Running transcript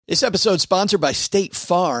This episode is sponsored by State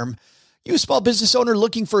Farm. You a small business owner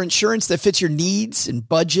looking for insurance that fits your needs and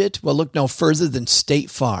budget? Well, look no further than State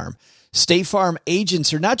Farm. State Farm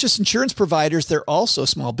agents are not just insurance providers, they're also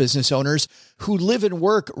small business owners who live and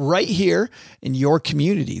work right here in your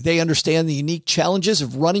community. They understand the unique challenges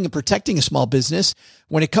of running and protecting a small business.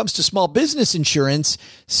 When it comes to small business insurance,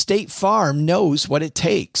 State Farm knows what it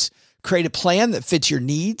takes. Create a plan that fits your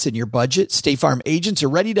needs and your budget. State Farm agents are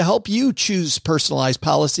ready to help you choose personalized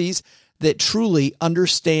policies that truly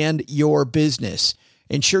understand your business.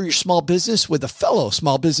 Insure your small business with a fellow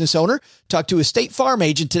small business owner. Talk to a State Farm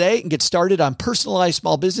agent today and get started on personalized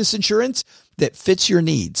small business insurance that fits your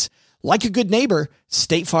needs. Like a good neighbor,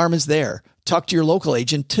 State Farm is there. Talk to your local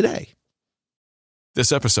agent today.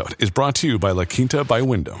 This episode is brought to you by La Quinta by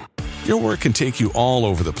Wyndham. Your work can take you all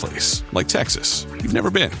over the place, like Texas. You've never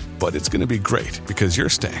been, but it's going to be great because you're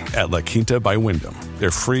staying at La Quinta by Wyndham. Their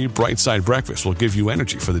free Bright Side breakfast will give you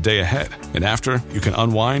energy for the day ahead. And after, you can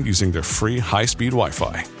unwind using their free high-speed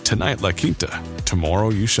Wi-Fi. Tonight, La Quinta. Tomorrow,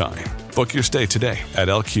 you shine. Book your stay today at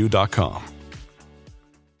LQ.com.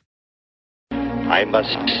 I must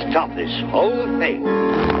stop this whole thing.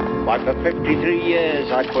 Why, for 53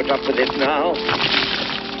 years I put up with it now.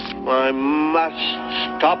 I must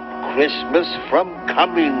stop Christmas from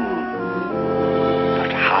coming.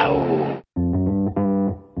 But how?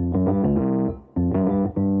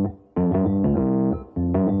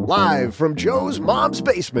 Live from Joe's mom's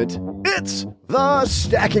basement, it's the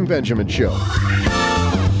Stacking Benjamin Show.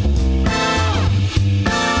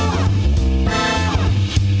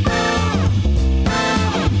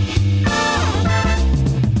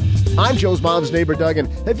 I'm Joe's mom's neighbor, Doug, and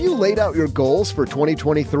have you laid out your goals for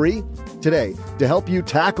 2023? Today, to help you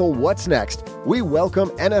tackle what's next, we welcome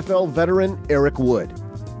NFL veteran Eric Wood.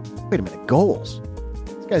 Wait a minute, goals?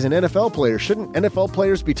 This guy's an NFL player. Shouldn't NFL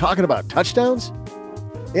players be talking about touchdowns?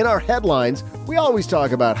 In our headlines, we always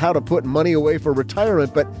talk about how to put money away for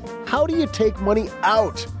retirement, but how do you take money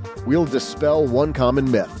out? We'll dispel one common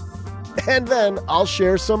myth. And then I'll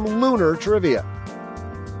share some lunar trivia.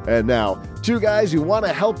 And now, two guys who want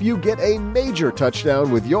to help you get a major touchdown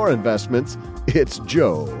with your investments. It's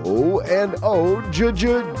Joe and O-G.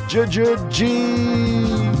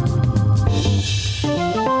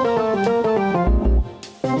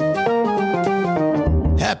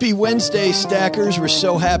 Happy Wednesday, Stackers. We're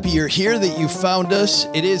so happy you're here, that you found us.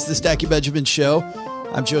 It is the Stacking Benjamin Show.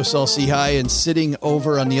 I'm Joe Saul-Sehy, and sitting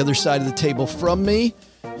over on the other side of the table from me,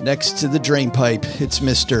 next to the drain pipe, it's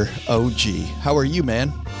Mr. OG. How are you,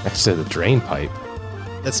 man? Next to the drain pipe.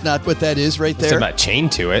 That's not what that is right there. I'm not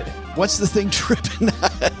chained to it. What's the thing tripping?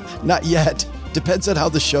 Not yet. Depends on how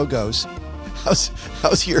the show goes.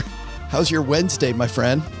 How's your Wednesday, my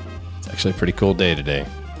friend? It's actually a pretty cool day today.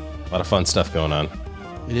 A lot of fun stuff going on.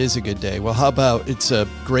 It is a good day. Well, how about it's a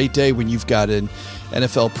great day when you've got an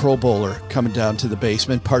NFL Pro Bowler coming down to the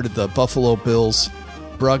basement, part of the Buffalo Bills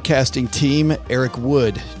broadcasting team. Eric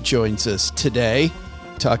Wood joins us today,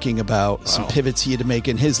 talking about some pivots he had to make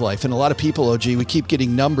in his life. And a lot of people, OG, we keep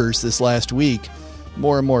getting numbers this last week.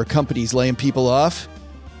 More and more companies laying people off.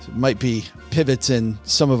 So it might be pivots in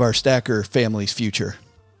some of our stacker family's future.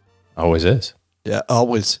 Always is. Yeah,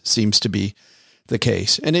 always seems to be the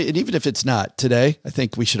case. And even if it's not today, I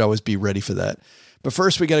think we should always be ready for that. But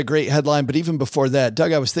first, we got a great headline. But even before that,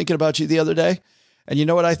 Doug, I was thinking about you the other day. And you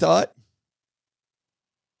know what I thought?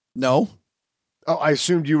 No. Oh, I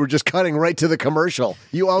assumed you were just cutting right to the commercial.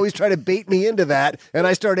 You always try to bait me into that, and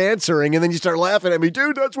I start answering, and then you start laughing at me.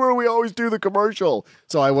 Dude, that's where we always do the commercial.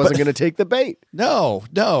 So I wasn't going to take the bait. No,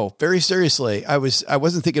 very seriously. I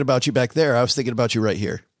wasn't thinking about you back there. I was thinking about you right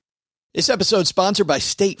here. This episode is sponsored by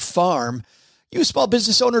State Farm. You a small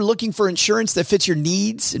business owner looking for insurance that fits your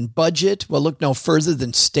needs and budget? Well, look no further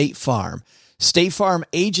than State Farm. State Farm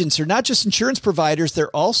agents are not just insurance providers,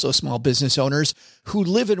 they're also small business owners who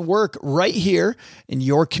live and work right here in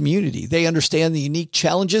your community. They understand the unique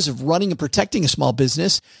challenges of running and protecting a small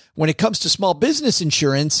business. When it comes to small business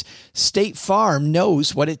insurance, State Farm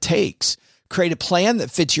knows what it takes. Create a plan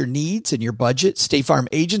that fits your needs and your budget. State Farm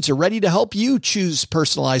agents are ready to help you choose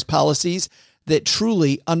personalized policies that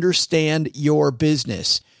truly understand your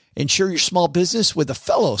business. Insure your small business with a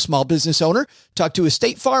fellow small business owner. Talk to a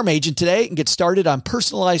State Farm agent today and get started on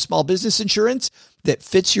personalized small business insurance that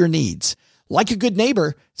fits your needs. Like a good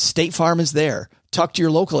neighbor, State Farm is there. Talk to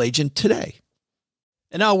your local agent today.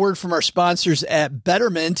 And now a word from our sponsors at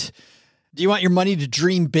Betterment. Do you want your money to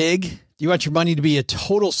dream big? Do you want your money to be a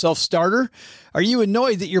total self-starter? Are you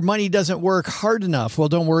annoyed that your money doesn't work hard enough? Well,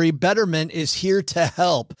 don't worry. Betterment is here to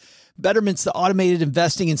help. Betterment's the automated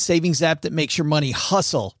investing and savings app that makes your money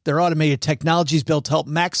hustle. Their automated technology is built to help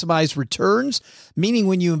maximize returns, meaning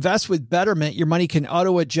when you invest with Betterment, your money can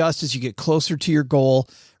auto-adjust as you get closer to your goal,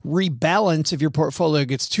 rebalance if your portfolio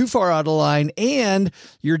gets too far out of line, and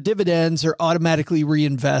your dividends are automatically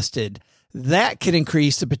reinvested. That can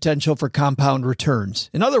increase the potential for compound returns.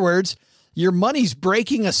 In other words, your money's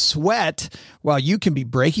breaking a sweat while you can be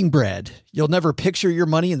breaking bread. You'll never picture your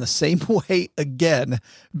money in the same way again.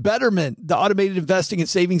 Betterment, the automated investing and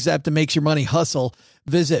savings app that makes your money hustle.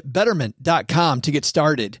 Visit betterment.com to get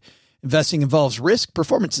started. Investing involves risk.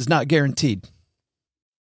 Performance is not guaranteed.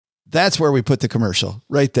 That's where we put the commercial,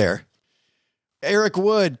 right there. Eric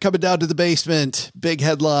Wood coming down to the basement. Big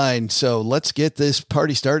headline. So let's get this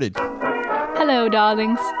party started. Hello,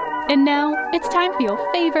 darlings. And now, it's time for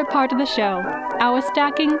your favorite part of the show, our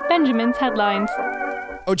Stacking Benjamin's Headlines.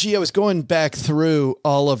 Oh, gee, I was going back through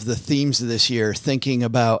all of the themes of this year, thinking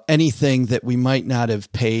about anything that we might not have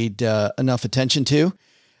paid enough attention to,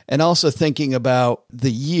 and also thinking about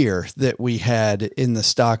the year that we had in the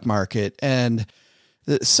stock market. And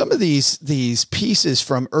some of these pieces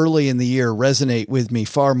from early in the year resonate with me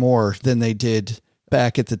far more than they did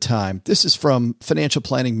back at the time. This is from Financial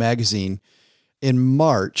Planning Magazine in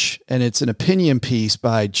March, and it's an opinion piece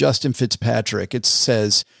by Justin Fitzpatrick. It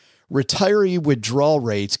says, retiree withdrawal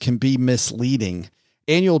rates can be misleading.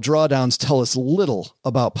 Annual drawdowns tell us little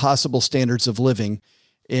about possible standards of living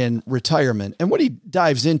in retirement. And what he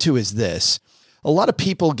dives into is this. A lot of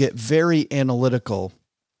people get very analytical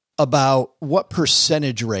about what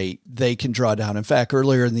percentage rate they can draw down. In fact,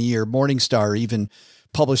 earlier in the year, Morningstar even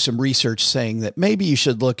published some research saying that maybe you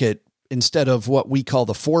should look at, instead of what we call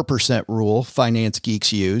the 4% rule finance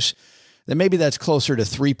geeks use, then maybe that's closer to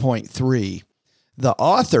 3.3. The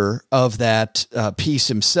author of that piece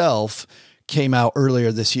himself came out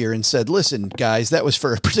earlier this year and said, listen, guys, that was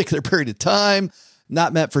for a particular period of time,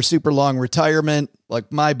 not meant for super long retirement.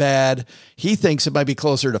 Like, my bad. He thinks it might be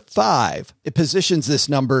closer to 5. It positions this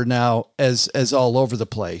number now as all over the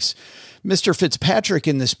place. Mr. Fitzpatrick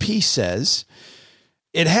in this piece says,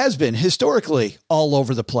 it has been historically all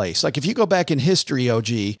over the place. Like, if you go back in history, OG,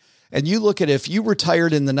 and you look at if you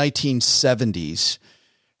retired in the 1970s,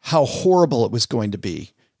 how horrible it was going to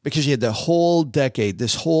be, because you had the whole decade,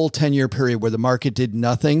 this whole 10-year period where the market did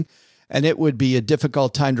nothing, and it would be a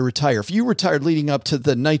difficult time to retire. If you retired leading up to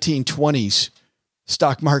the 1920s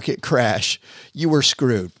stock market crash, you were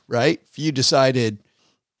screwed, right? If you decided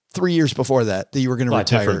 3 years before that you were going to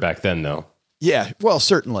retire. Different back then, though. Yeah, well,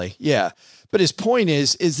 certainly. Yeah. But his point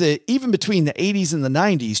is that even between the 80s and the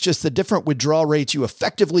 90s, just the different withdrawal rates you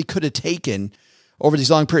effectively could have taken over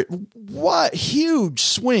these long periods, what huge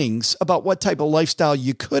swings about what type of lifestyle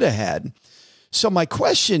you could have had. So my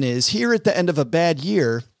question is, here at the end of a bad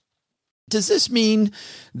year, does this mean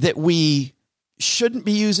that we shouldn't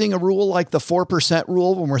be using a rule like the 4%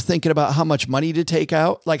 rule when we're thinking about how much money to take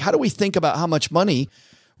out? Like, how do we think about how much money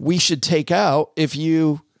we should take out if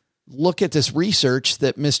you look at this research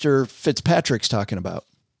that Mr. Fitzpatrick's talking about?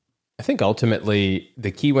 I think ultimately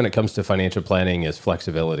the key when it comes to financial planning is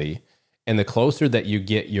flexibility. And the closer that you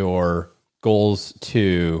get your goals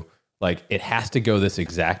to, like, it has to go this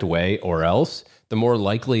exact way or else, the more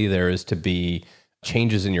likely there is to be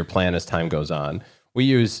changes in your plan as time goes on. We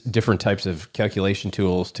use different types of calculation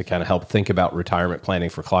tools to kind of help think about retirement planning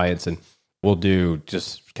for clients. And we'll do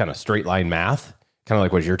just kind of straight line math, kind of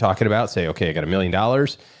like what you're talking about. Say, okay, I got $1 million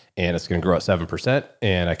and it's going to grow at 7%,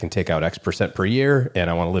 and I can take out X percent per year, and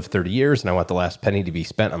I want to live 30 years, and I want the last penny to be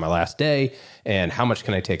spent on my last day, and how much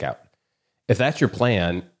can I take out? If that's your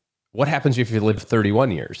plan, what happens if you live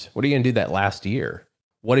 31 years? What are you going to do that last year?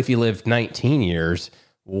 What if you lived 19 years?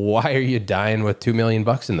 Why are you dying with $2 million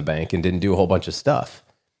in the bank and didn't do a whole bunch of stuff?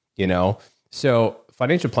 You know? So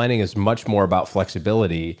financial planning is much more about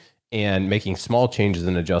flexibility and making small changes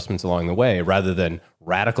and adjustments along the way rather than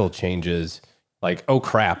radical changes like, oh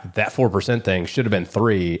crap, that 4% thing should have been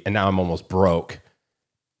 3 and now I'm almost broke.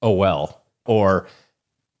 Oh well. Or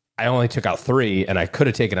I only took out 3 and I could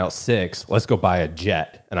have taken out 6. Let's go buy a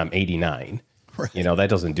jet and I'm 89. Right. You know, that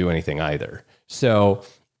doesn't do anything either. So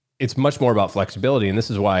it's much more about flexibility. And this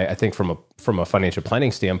is why I think from a financial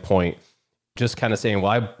planning standpoint, just kind of saying,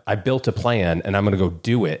 well, I built a plan and I'm going to go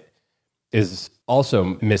do it is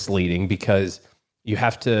also misleading, because you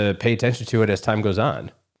have to pay attention to it as time goes on.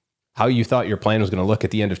 How you thought your plan was going to look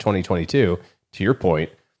at the end of 2022, to your point,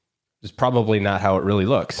 is probably not how it really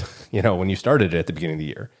looks, you know, when you started it at the beginning of the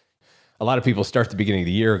year. A lot of people start the beginning of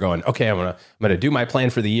the year going, okay, I'm going to do my plan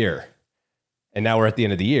for the year. And now we're at the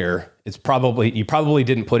end of the year. You probably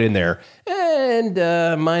didn't put in there and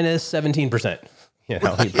minus 17%. You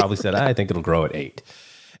know, you probably said, I think it'll grow at 8.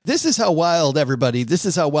 This is how wild, everybody. This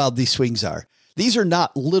is how wild these swings are. These are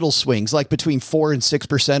not little swings like between 4 and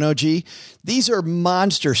 6% OG. These are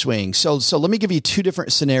monster swings. So let me give you two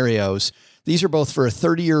different scenarios. These are both for a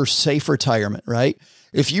 30-year safe retirement, right?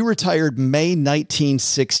 If you retired May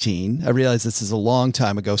 1916, I realize this is a long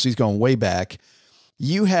time ago, so he's going way back.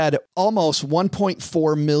 You had almost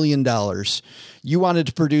 $1.4 million. You wanted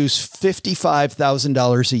to produce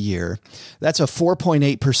 $55,000 a year. That's a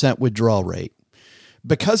 4.8% withdrawal rate.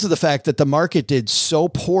 Because of the fact that the market did so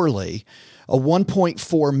poorly, a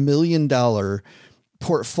 $1.4 million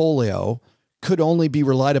portfolio could only be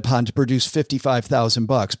relied upon to produce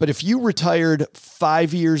 $55,000. But if you retired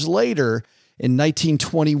 5 years later in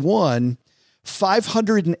 1921,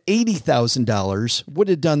 $580,000 would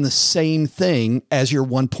have done the same thing as your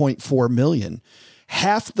 1.4 million.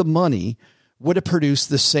 Half the money would have produced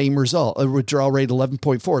the same result, a withdrawal rate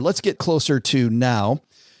 11.4. Let's get closer to now.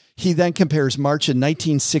 He then compares March in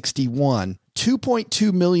 1961,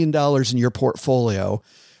 $2.2 million in your portfolio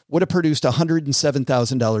would have produced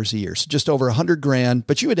 $107,000 a year. So just over $100,000,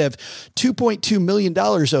 but you would have $2.2 million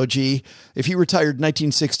OG if you retired in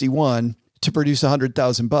 1961 to produce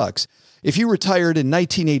 $100,000. If you retired in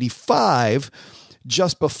 1985,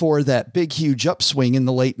 just before that big, huge upswing in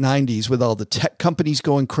the late 90s with all the tech companies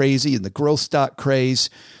going crazy and the growth stock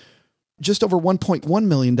craze, just over $1.1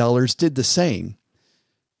 million did the same.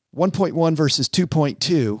 1.1 versus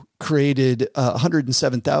 2.2 created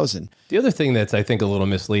 107,000. The other thing that's, I think, a little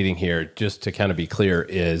misleading here, just to kind of be clear,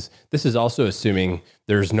 is this is also assuming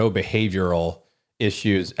there's no behavioral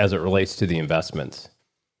issues as it relates to the investments.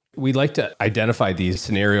 We like to identify these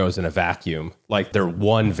scenarios in a vacuum, like they're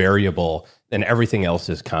one variable and everything else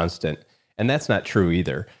is constant. And that's not true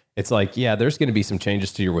either. It's like, yeah, there's going to be some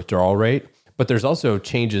changes to your withdrawal rate, but there's also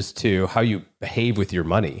changes to how you behave with your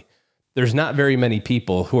money. There's not very many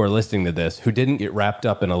people who are listening to this who didn't get wrapped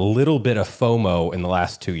up in a little bit of FOMO in the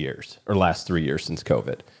last 2 years or last 3 years since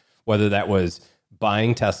COVID, whether that was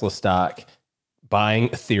buying Tesla stock, buying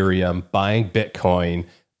Ethereum, buying Bitcoin,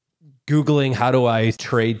 Googling, how do I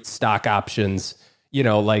trade stock options? You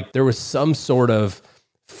know, like there was some sort of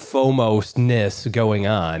FOMO-ness going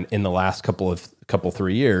on in the last couple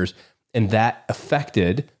 3 years, and that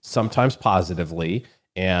affected sometimes positively.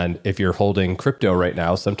 And if you're holding crypto right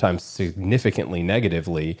now, sometimes significantly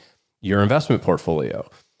negatively, your investment portfolio.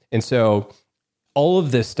 And so all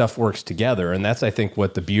of this stuff works together. And that's, I think,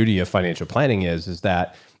 what the beauty of financial planning is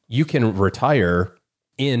that you can retire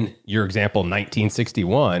in your example,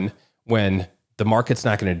 1961, when the market's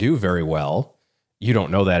not going to do very well. You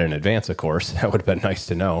don't know that in advance, of course. That would have been nice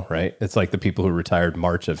to know, right? It's like the people who retired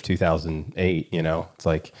March of 2008, you know, it's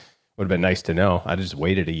like, would have been nice to know. I just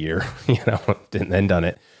waited a year, you know, and then done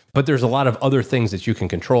it. But there's a lot of other things that you can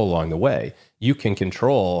control along the way. You can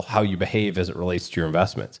control how you behave as it relates to your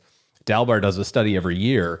investments. Dalbar does a study every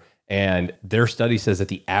year, and their study says that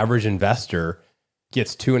the average investor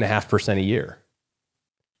gets 2.5% a year.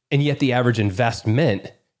 And yet the average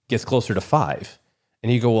investment gets closer to 5%.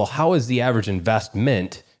 And you go, well, how is the average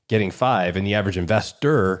investment getting 5% and the average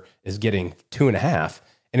investor is getting 2.5%?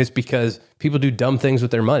 And it's because people do dumb things with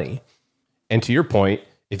their money. And to your point,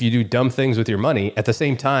 if you do dumb things with your money at the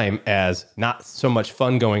same time as not so much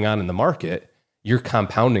fun going on in the market, you're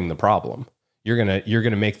compounding the problem. You're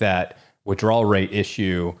gonna make that withdrawal rate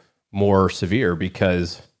issue more severe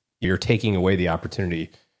because you're taking away the opportunity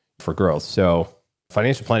for growth. So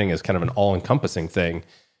financial planning is kind of an all-encompassing thing.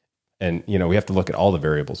 And, you know, we have to look at all the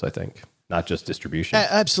variables, I think, not just distribution.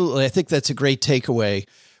 Absolutely. I think that's a great takeaway.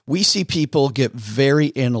 We see people get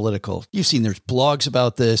very analytical. You've seen there's blogs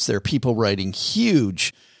about this. There are people writing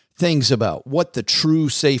huge things about what the true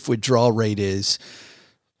safe withdrawal rate is.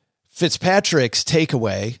 Fitzpatrick's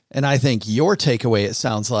takeaway, and I think your takeaway, it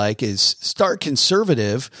sounds like, is start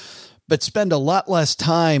conservative, but spend a lot less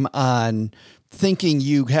time on thinking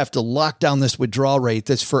you have to lock down this withdrawal rate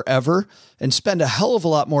that's forever, and spend a hell of a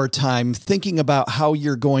lot more time thinking about how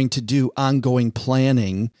you're going to do ongoing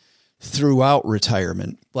planning throughout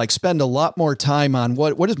retirement. Like spend a lot more time on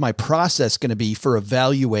what is my process going to be for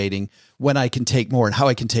evaluating when I can take more and how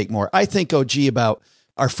I can take more. I think, OG, about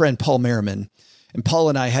our friend Paul Merriman. And Paul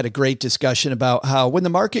and I had a great discussion about how when the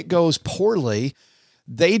market goes poorly,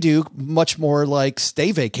 they do much more like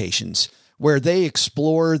stay vacations, where they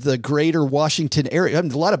explore the greater Washington area. I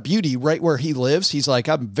mean, a lot of beauty right where he lives. He's like,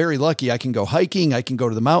 I'm very lucky. I can go hiking. I can go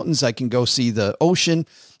to the mountains. I can go see the ocean.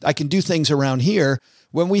 I can do things around here.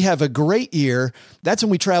 When we have a great year, that's when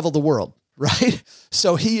we travel the world, right?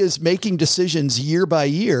 So he is making decisions year by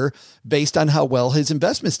year based on how well his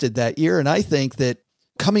investments did that year. And I think that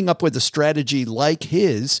coming up with a strategy like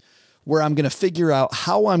his, where I'm going to figure out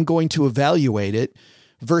how I'm going to evaluate it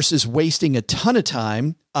versus wasting a ton of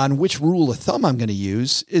time on which rule of thumb I'm going to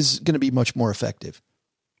use is going to be much more effective.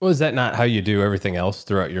 Well, is that not how you do everything else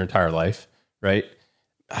throughout your entire life, right?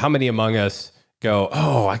 How many among us go,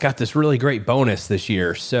 oh, I got this really great bonus this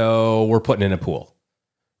year, so we're putting in a pool,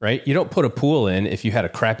 right? You don't put a pool in if you had a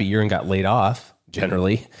crappy year and got laid off.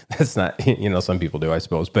 Generally, that's not, some people do, I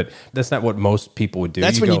suppose, but that's not what most people would do.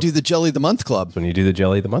 That's when you do the Jelly of the Month Club. When you do the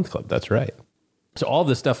Jelly of the Month Club, that's right. So all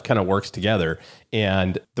this stuff kind of works together.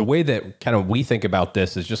 And the way that kind of we think about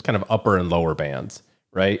this is just kind of upper and lower bands,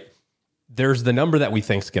 right? There's the number that we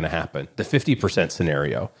think is going to happen, the 50%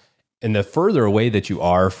 scenario. And the further away that you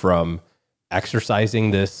are from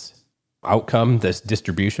exercising this outcome, this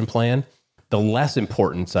distribution plan, the less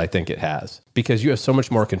importance I think it has, because you have so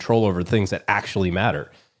much more control over things that actually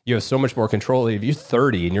matter. You have so much more control. If you're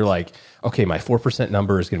 30 and you're like, okay, my 4%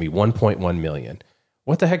 number is going to be 1.1 million.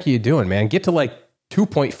 What the heck are you doing, man? Get to like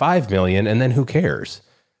 2.5 million and then who cares?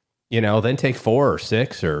 Then take 4 or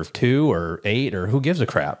 6 or 2 or 8 or who gives a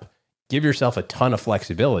crap? Give yourself a ton of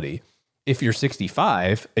flexibility. If you're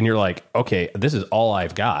 65 and you're like, okay, this is all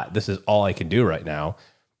I've got, this is all I can do right now.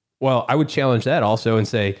 Well, I would challenge that also and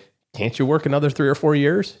say, can't you work another 3 or 4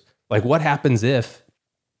 years? Like what happens if,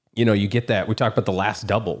 you get that, we talked about the last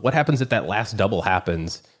double. What happens if that last double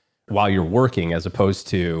happens while you're working as opposed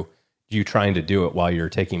to you trying to do it while you're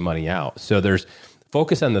taking money out? So there's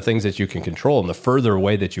focus on the things that you can control. And the further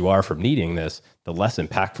away that you are from needing this, the less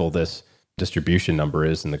impactful this distribution number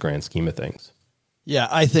is in the grand scheme of things. Yeah,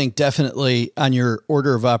 I think definitely on your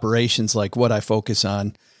order of operations, like what I focus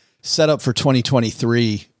on, set up for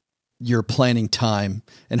 2023, your planning time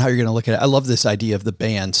and how you're going to look at it. I love this idea of the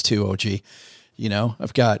bands too, OG.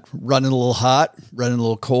 I've got running a little hot, running a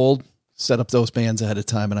little cold, set up those bands ahead of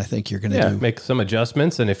time. And I think you're going to make some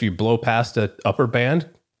adjustments. And if you blow past an upper band,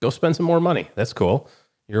 go spend some more money. That's cool.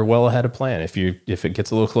 You're well ahead of plan. If it gets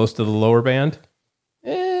a little close to the lower band,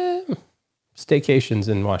 staycations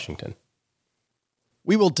in Washington.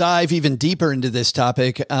 We will dive even deeper into this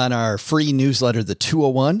topic on our free newsletter, The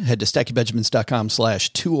 201. Head to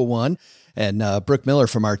StackyBenjamins.com/201. And Brooke Miller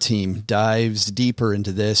from our team dives deeper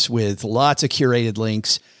into this with lots of curated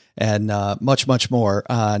links and much, much more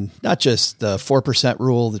on not just the 4%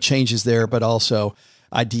 rule, the changes there, but also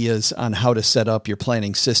ideas on how to set up your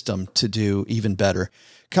planning system to do even better.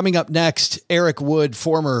 Coming up next, Eric Wood,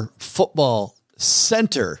 former football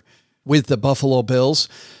center with the Buffalo Bills.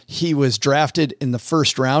 He was drafted in the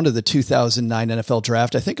first round of the 2009 NFL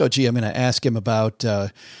draft. I think, OG, I'm going to ask him about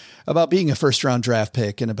being a first round draft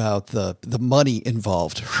pick and about the money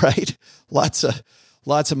involved, right? Lots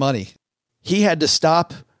of money. He had to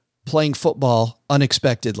stop playing football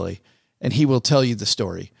unexpectedly, and he will tell you the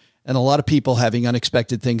story. And a lot of people having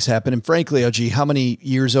unexpected things happen. And frankly, OG, how many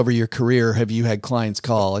years over your career have you had clients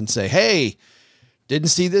call and say, hey, didn't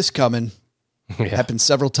see this coming? Yeah. It happens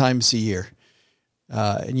several times a year.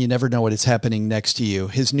 And you never know what is happening next to you.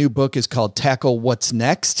 His new book is called Tackle What's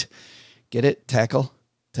Next. Get it? Tackle.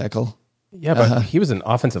 Yeah, but he was an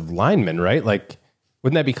offensive lineman, right? Like,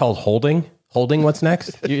 wouldn't that be called holding? Holding what's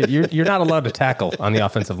next? You're not allowed to tackle on the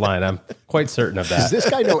offensive line. I'm quite certain of that. Does this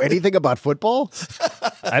guy know anything about football?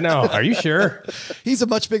 I know. Are you sure? He's a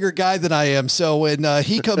much bigger guy than I am. So when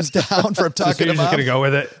he comes down from talking so you're about... just going to go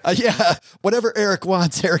with it? Yeah. Whatever Eric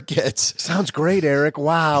wants, Eric gets. Sounds great, Eric.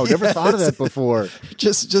 Wow. Never thought of that before.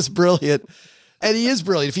 Just brilliant. And he is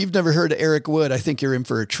brilliant. If you've never heard of Eric Wood, I think you're in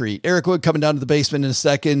for a treat. Eric Wood coming down to the basement in a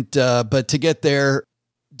second. But to get there,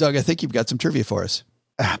 Doug, I think you've got some trivia for us.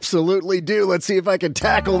 Absolutely do. Let's see if I can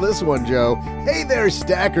tackle this one, Joe. Hey there,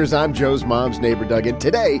 Stackers. I'm Joe's mom's neighbor, Doug, and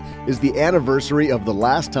today is the anniversary of the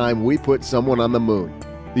last time we put someone on the moon.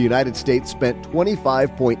 The United States spent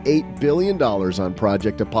 $25.8 billion on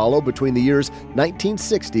Project Apollo between the years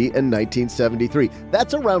 1960 and 1973.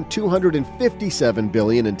 That's around $257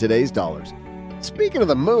 billion in today's dollars. Speaking of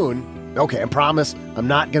the moon, okay, I promise I'm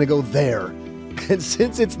not going to go there. And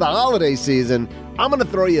since it's the holiday season, I'm going to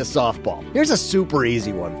throw you a softball. Here's a super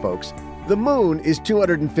easy one, folks. The moon is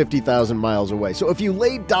 250,000 miles away. So if you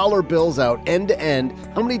laid dollar bills out end to end,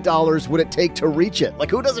 how many dollars would it take to reach it?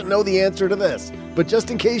 Like, who doesn't know the answer to this? But just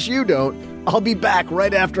in case you don't, I'll be back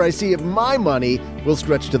right after I see if my money will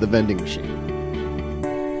stretch to the vending machine.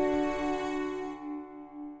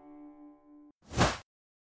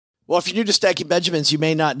 Well, if you're new to Stacking Benjamins, you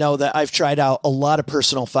may not know that I've tried out a lot of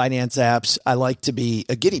personal finance apps. I like to be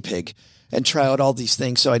a guinea pig and try out all these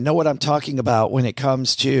things. So I know what I'm talking about when it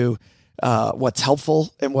comes to what's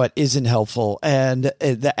helpful and what isn't helpful. And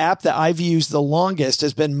the app that I've used the longest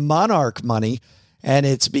has been Monarch Money. And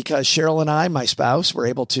it's because Cheryl and I, my spouse, were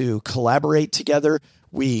able to collaborate together.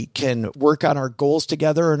 We can work on our goals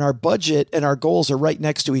together, and our budget and our goals are right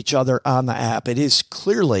next to each other on the app. It is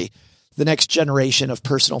clearly the next generation of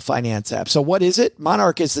personal finance app. So what is it?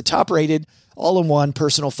 Monarch is the top-rated all-in-one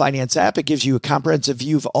personal finance app. It gives you a comprehensive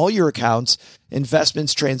view of all your accounts,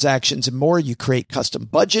 investments, transactions, and more. You create custom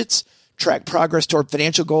budgets, track progress toward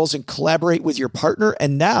financial goals, and collaborate with your partner.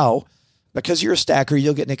 And now, because you're a stacker,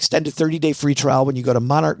 you'll get an extended 30-day free trial when you go to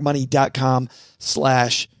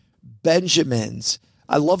monarchmoney.com/Benjamins.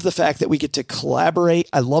 I love the fact that we get to collaborate.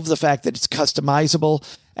 I love the fact that it's customizable.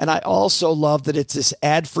 And I also love that it's this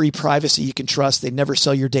ad-free privacy you can trust. They never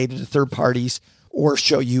sell your data to third parties or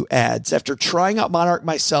show you ads. After trying out Monarch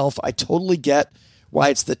myself, I totally get why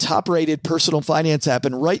it's the top-rated personal finance app.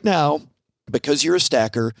 And right now, because you're a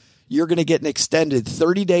stacker, you're going to get an extended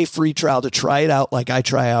 30-day free trial to try it out like I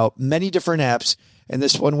try out many different apps. And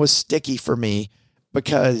this one was sticky for me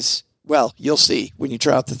because, well, you'll see when you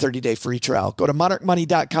try out the 30-day free trial. Go to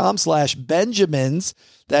monarchmoney.com/Benjamins.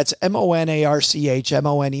 That's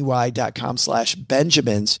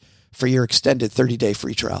monarchmoney.com/Benjamins for your extended 30-day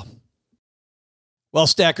free trial. Well,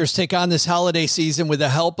 stackers, take on this holiday season with the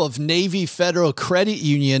help of Navy Federal Credit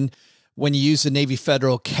Union. When you use the Navy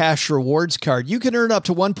Federal Cash Rewards Card, you can earn up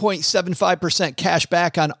to 1.75% cash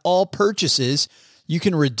back on all purchases. You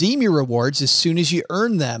can redeem your rewards as soon as you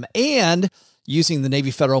earn them. And using the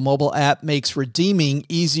Navy Federal mobile app makes redeeming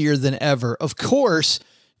easier than ever. Of course,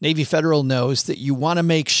 Navy Federal knows that you want to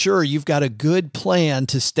make sure you've got a good plan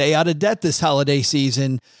to stay out of debt this holiday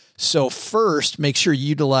season. So first, make sure you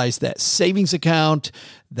utilize that savings account,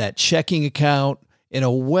 that checking account in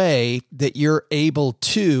a way that you're able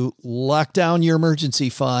to lock down your emergency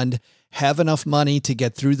fund, have enough money to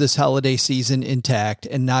get through this holiday season intact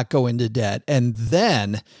and not go into debt. And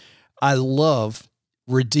then I love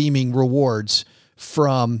redeeming rewards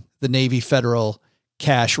from the Navy Federal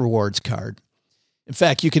Cash Rewards Card. In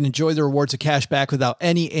fact, you can enjoy the rewards of cash back without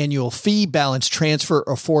any annual fee, balance transfer,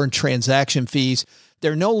 or foreign transaction fees.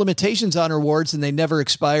 There are no limitations on rewards, and they never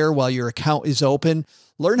expire while your account is open.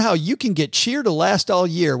 Learn how you can get cheer to last all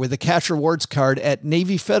year with a Cash Rewards Card at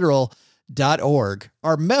NavyFederal.org.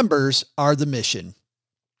 Our members are the mission.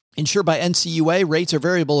 Insured by NCUA, rates are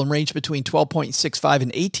variable and range between 12.65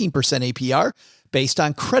 and 18% APR based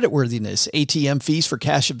on creditworthiness. ATM fees for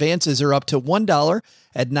cash advances are up to $1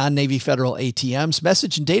 at non-Navy Federal ATMs.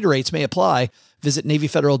 Message and data rates may apply. Visit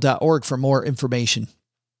NavyFederal.org for more information.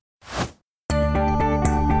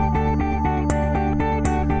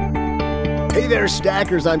 Hey there,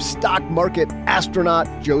 stackers. I'm stock market astronaut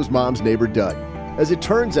Joe's mom's neighbor, Doug. As it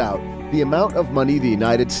turns out, the amount of money the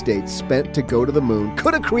United States spent to go to the moon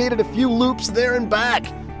could have created a few loops there and back.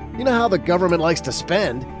 You know how the government likes to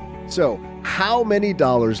spend. So, how many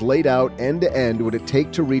dollars laid out end to end would it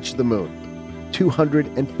take to reach the moon?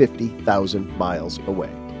 250,000 miles away.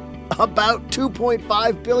 About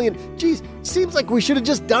 $2.5 billion. Geez, seems like we should have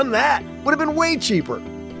just done that. Would have been way cheaper.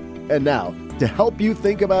 And now, to help you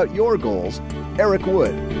think about your goals, Eric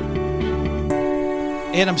Wood.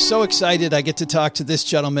 And I'm so excited I get to talk to this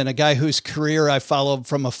gentleman, a guy whose career I followed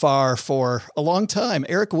from afar for a long time.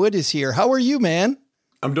 Eric Wood is here. How are you, man?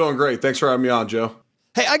 I'm doing great. Thanks for having me on, Joe.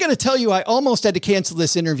 Hey, I got to tell you, I almost had to cancel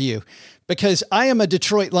this interview because I am a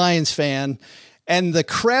Detroit Lions fan, and the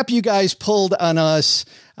crap you guys pulled on us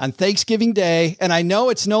on Thanksgiving Day, and I know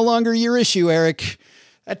it's no longer your issue, Eric.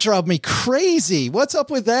 That drove me crazy. What's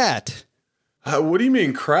up with that? What do you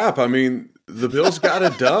mean crap? I mean, the Bills got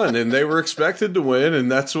it done, and they were expected to win,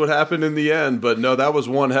 and that's what happened in the end. But no, that was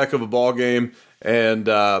one heck of a ball game. And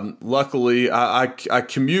luckily, I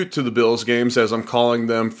commute to the Bills games, as I'm calling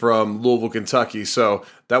them, from Louisville, Kentucky. So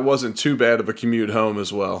that wasn't too bad of a commute home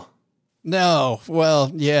as well. No,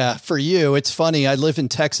 well, yeah, for you, it's funny. I live in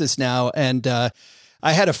Texas now, and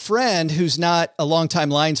I had a friend who's not a longtime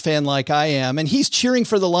Lions fan like I am, and he's cheering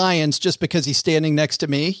for the Lions just because he's standing next to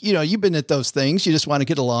me. You know, you've been at those things. You just want to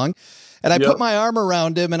get along. And I put my arm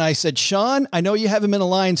around him and I said, Sean, I know you haven't been a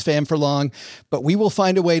Lions fan for long, but we will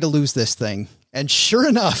find a way to lose this thing. And sure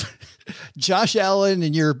enough, Josh Allen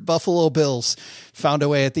and your Buffalo Bills found a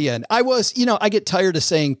way at the end. I get tired of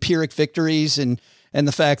saying Pyrrhic victories and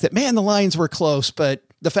the fact that, man, the Lions were close, but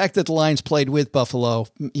the fact that the Lions played with Buffalo,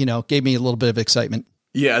 gave me a little bit of excitement.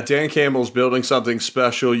 Yeah, Dan Campbell's building something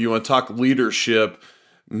special. You want to talk leadership.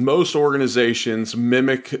 Most organizations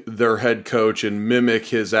mimic their head coach and mimic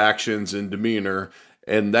his actions and demeanor,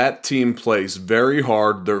 and that team plays very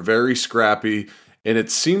hard. They're very scrappy, and it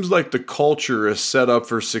seems like the culture is set up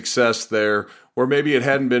for success there, where maybe it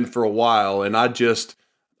hadn't been for a while. And I just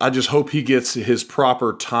hope he gets his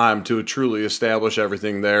proper time to truly establish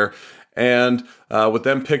everything there. And with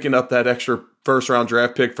them picking up that extra first-round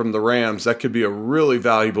draft pick from the Rams, that could be a really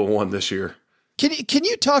valuable one this year. Can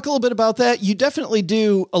you talk a little bit about that? You definitely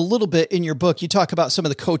do a little bit in your book. You talk about some of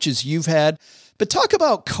the coaches you've had, but talk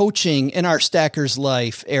about coaching in our stacker's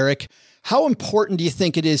life, Eric. How important do you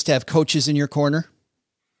think it is to have coaches in your corner?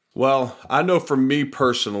 Well, I know for me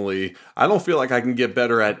personally, I don't feel like I can get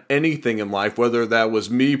better at anything in life, whether that was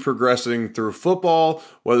me progressing through football,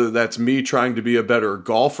 whether that's me trying to be a better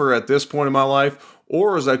golfer at this point in my life,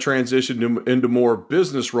 or as I transitioned into more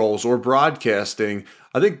business roles or broadcasting.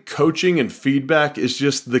 I think coaching and feedback is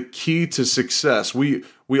just the key to success. We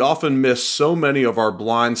often miss so many of our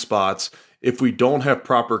blind spots if we don't have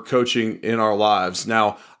proper coaching in our lives.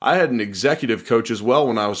 Now, I had an executive coach as well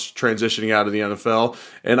when I was transitioning out of the NFL,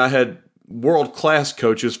 and I had world-class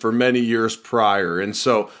coaches for many years prior. And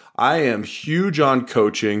so I am huge on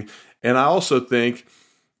coaching, and I also think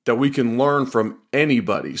that we can learn from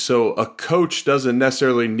anybody. So a coach doesn't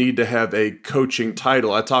necessarily need to have a coaching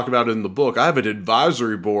title. I talk about it in the book. I have an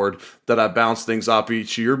advisory board that I bounce things off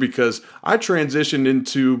each year because I transitioned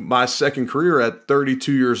into my second career at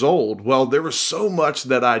 32 years old. Well, there was so much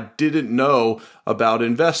that I didn't know about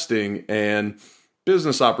investing and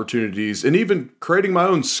business opportunities and even creating my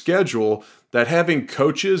own schedule, that having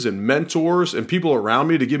coaches and mentors and people around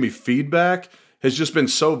me to give me feedback has just been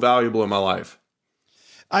so valuable in my life.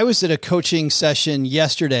 I was at a coaching session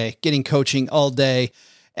yesterday, getting coaching all day,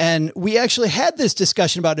 and we actually had this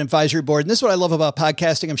discussion about an advisory board. And this is what I love about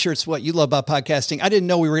podcasting. I'm sure it's what you love about podcasting. I didn't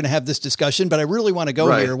know we were going to have this discussion, but I really want to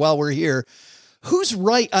go here while we're here. Who's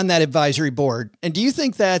right on that advisory board? And do you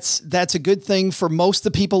think that's a good thing for most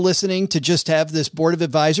of the people listening to just have this board of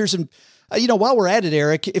advisors? And, while we're at it,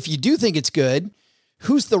 Eric, if you do think it's good,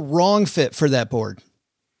 who's the wrong fit for that board?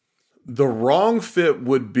 The wrong fit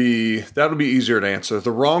would be, that'll be easier to answer.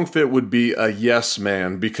 The wrong fit would be a yes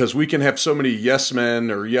man, because we can have so many yes men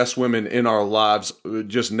or yes women in our lives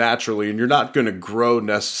just naturally, and you're not going to grow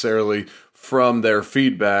necessarily from their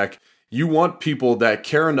feedback. You want people that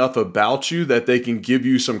care enough about you that they can give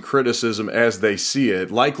you some criticism as they see it.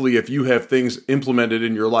 Likely, if you have things implemented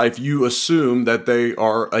in your life, you assume that they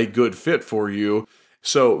are a good fit for you.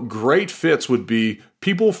 So great fits would be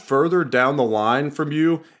people further down the line from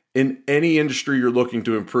you in any industry you're looking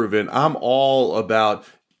to improve in. I'm all about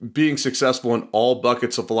being successful in all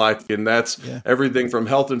buckets of life, and that's everything from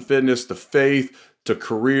health and fitness to faith to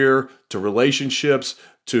career to relationships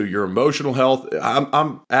to your emotional health.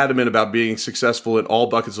 I'm adamant about being successful in all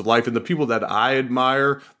buckets of life, and the people that I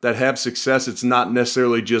admire that have success, it's not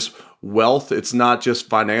necessarily just wealth, it's not just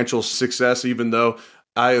financial success, even though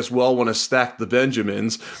I as well want to stack the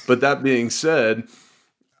Benjamins. But that being said,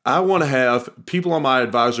 I want to have people on my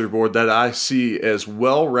advisory board that I see as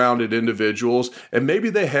well-rounded individuals, and maybe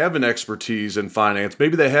they have an expertise in finance,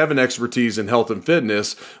 maybe they have an expertise in health and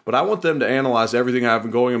fitness, but I want them to analyze everything I have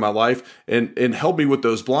going in my life and help me with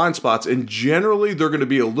those blind spots. And generally, they're going to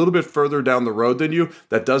be a little bit further down the road than you.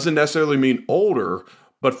 That doesn't necessarily mean older,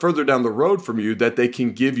 but further down the road from you, that they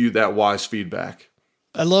can give you that wise feedback.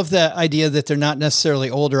 I love that idea that they're not necessarily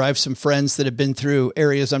older. I have some friends that have been through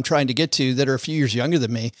areas I'm trying to get to that are a few years younger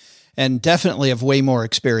than me and definitely have way more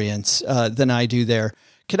experience than I do there.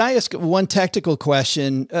 Can I ask one tactical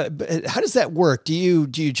question? How does that work? Do you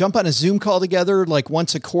jump on a Zoom call together like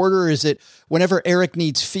once a quarter? Is it whenever Eric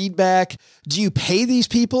needs feedback? Do you pay these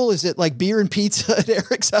people? Is it like beer and pizza at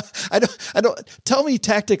Eric's? I don't. Tell me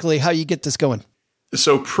tactically how you get this going.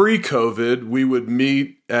 So pre-COVID, we would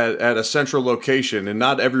meet at a central location, and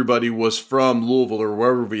not everybody was from Louisville or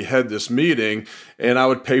wherever we had this meeting, and I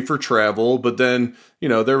would pay for travel, but then,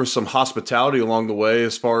 there was some hospitality along the way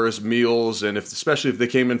as far as meals, and especially if they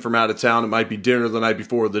came in from out of town, it might be dinner the night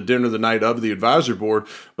before, the dinner the night of the advisory board,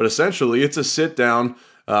 but essentially it's a sit-down.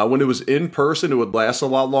 When it was in person, it would last a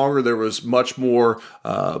lot longer. There was much more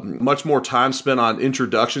time spent on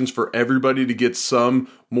introductions for everybody to get some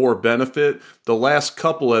more benefit. The last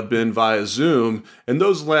couple have been via Zoom, and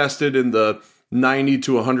those lasted in the 90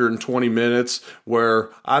 to 120 minutes, where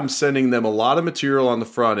I'm sending them a lot of material on the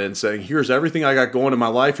front end saying, here's everything I got going in my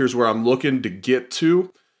life. Here's where I'm looking to get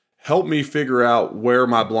to. Help me figure out where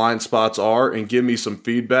my blind spots are and give me some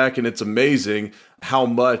feedback. And it's amazing how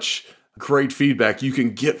much great feedback you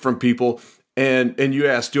can get from people. And you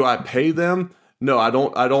ask, do I pay them? No, I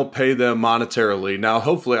don't pay them monetarily. Now,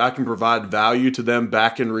 hopefully I can provide value to them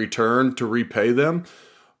back in return to repay them.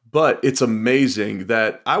 But it's amazing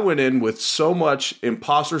that I went in with so much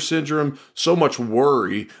imposter syndrome, so much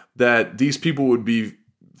worry that these people would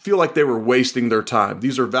feel like they were wasting their time.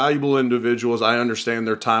 These are valuable individuals. I understand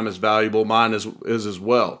their time is valuable. Mine is as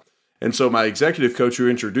well. And so my executive coach who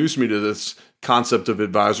introduced me to this concept of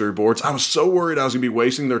advisory boards. I was so worried I was going to be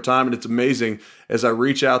wasting their time, and it's amazing as I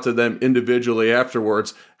reach out to them individually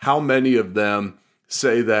afterwards, how many of them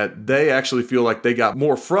say that they actually feel like they got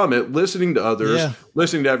more from it, listening to others,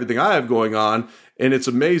 listening to everything I have going on. And it's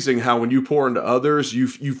amazing how when you pour into others, you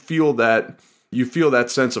feel that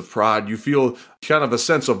sense of pride. You feel kind of a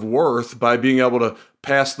sense of worth by being able to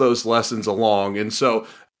pass those lessons along. And so,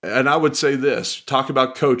 and I would say this, talk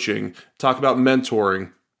about coaching, talk about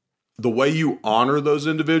mentoring. The way you honor those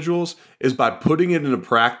individuals is by putting it into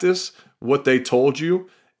practice, what they told you,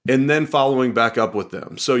 and then following back up with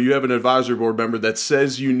them. So you have an advisory board member that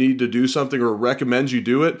says you need to do something or recommends you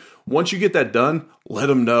do it. Once you get that done, let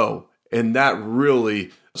them know. And that really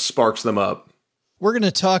sparks them up. We're going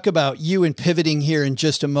to talk about you and pivoting here in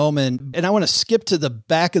just a moment. And I want to skip to the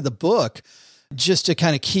back of the book just to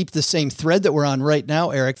kind of keep the same thread that we're on right now,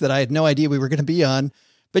 Eric, that I had no idea we were going to be on.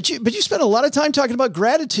 But you spent a lot of time talking about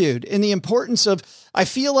gratitude and the importance of, I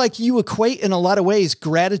feel like you equate in a lot of ways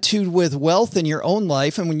gratitude with wealth in your own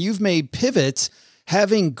life. And when you've made pivots,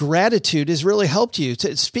 having gratitude has really helped you.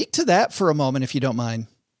 To speak to that for a moment, if you don't mind.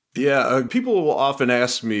 Yeah, people will often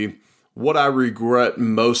ask me what I regret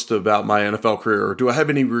most about my NFL career, or do I have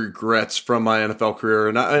any regrets from my NFL career?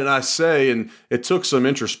 And I say, and it took some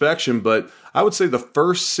introspection, but I would say the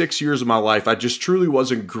first 6 years of my life, I just truly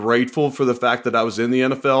wasn't grateful for the fact that I was in the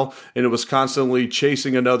NFL and it was constantly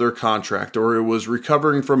chasing another contract, or it was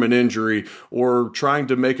recovering from an injury, or trying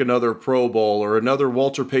to make another Pro Bowl or another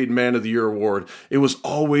Walter Payton Man of the Year award. It was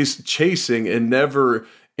always chasing and never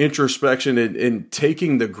introspection and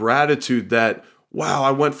taking the gratitude that, wow,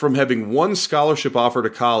 I went from having one scholarship offer to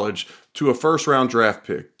college to a first-round draft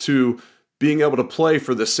pick to being able to play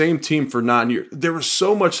for the same team for 9 years. There was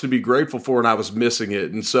so much to be grateful for, and I was missing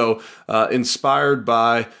it. And so, inspired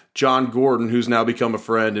by John Gordon, who's now become a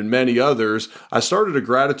friend, and many others, I started a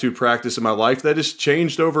gratitude practice in my life that has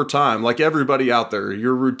changed over time. Like everybody out there,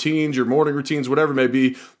 your routines, your morning routines, whatever it may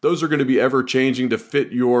be, those are going to be ever-changing to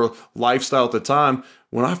fit your lifestyle at the time.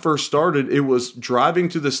 When I first started, it was driving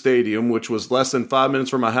to the stadium, which was less than 5 minutes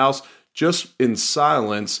from my house, just in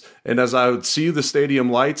silence. And as I would see the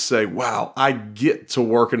stadium lights, say, wow, I get to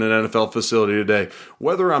work in an NFL facility today.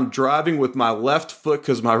 Whether I'm driving with my left foot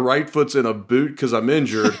because my right foot's in a boot because I'm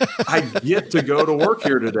injured, I get to go to work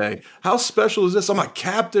here today. How special is this? I'm a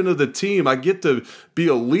captain of the team. I get to be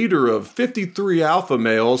a leader of 53 alpha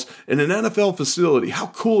males in an NFL facility. How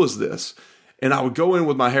cool is this? And I would go in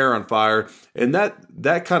with my hair on fire. And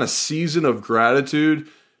that kind of season of gratitude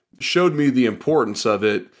showed me the importance of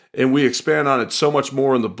it. And we expand on it so much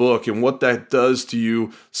more in the book and what that does to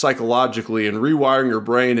you psychologically and rewiring your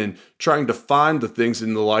brain and trying to find the things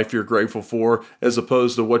in the life you're grateful for as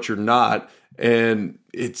opposed to what you're not. And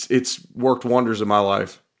it's worked wonders in my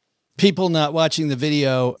life. People not watching the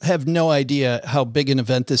video have no idea how big an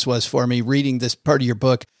event this was for me reading this part of your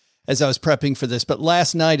book as I was prepping for this. But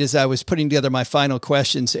last night, as I was putting together my final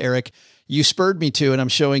questions, Eric, you spurred me to, and I'm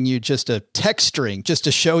showing you just a text string just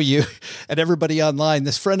to show you and everybody online.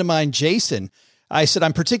 This friend of mine, Jason, I said,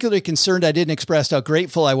 I'm particularly concerned I didn't express how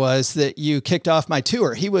grateful I was that you kicked off my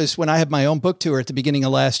tour. He was when I had my own book tour at the beginning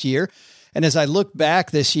of last year. And as I look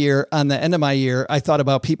back this year on the end of my year, I thought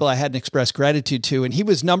about people I hadn't expressed gratitude to, and he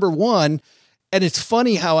was number one. And it's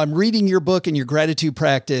funny how I'm reading your book and your gratitude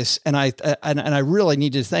practice, and I really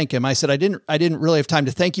needed to thank him. I said I didn't really have time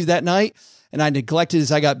to thank you that night, and I neglected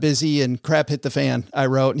as I got busy and crap hit the fan. I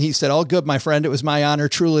wrote, and he said, "All good, my friend. It was my honor.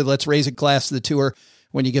 Truly, let's raise a glass to the tour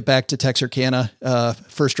when you get back to Texarkana.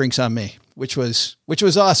 First drinks on me." Which was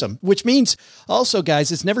awesome. Which means also,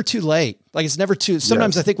 guys, it's never too late. Like it's never too.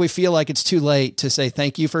 Sometimes I think we feel like it's too late to say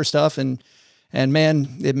thank you for stuff, and man,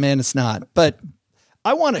 it's not. But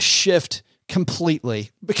I want to shift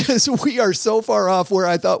completely because we are so far off where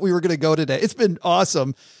I thought we were going to go today. It's been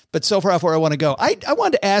awesome, but so far off where I want to go. I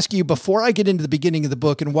wanted to ask you before I get into the beginning of the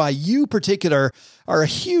book and why you particular are a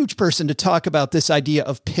huge person to talk about this idea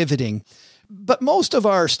of pivoting. But most of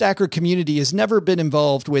our Stacker community has never been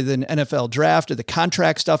involved with an NFL draft or the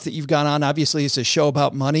contract stuff that you've gone on. Obviously, it's a show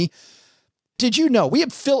about money. Did you know, we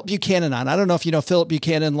have Philip Buchanan on. I don't know if you know Philip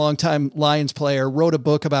Buchanan, longtime Lions player, wrote a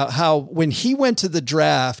book about how when he went to the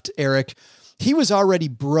draft, Eric, he was already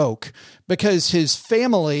broke because his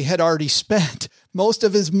family had already spent most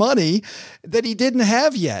of his money that he didn't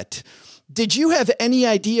have yet. Did you have any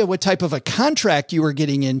idea what type of a contract you were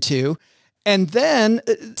getting into? And then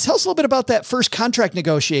tell us a little bit about that first contract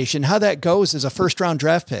negotiation, how that goes as a first round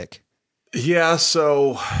draft pick. Yeah,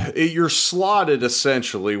 so you're slotted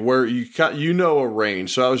essentially where you got, a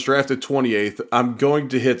range. So I was drafted 28th. I'm going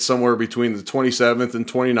to hit somewhere between the 27th and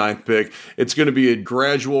 29th pick. It's going to be a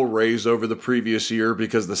gradual raise over the previous year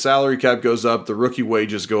because the salary cap goes up, the rookie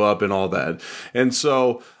wages go up, and all that. And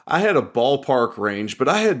so I had a ballpark range, but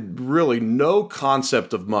I had really no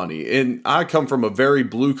concept of money. And I come from a very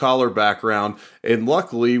blue-collar background, and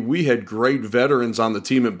luckily we had great veterans on the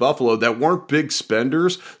team at Buffalo that weren't big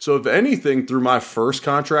spenders. So if anything, through my first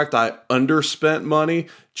contract, I underspent money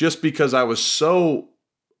just because I was so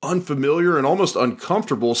unfamiliar and almost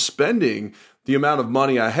uncomfortable spending the amount of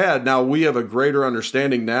money I had. Now, we have a greater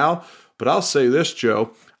understanding now, but I'll say this,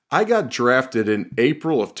 Joe. I got drafted in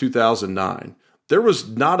April of 2009. There was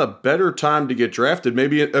not a better time to get drafted.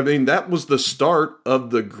 That was the start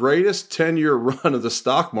of the greatest 10-year run of the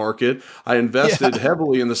stock market. I invested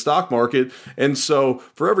heavily in the stock market. And so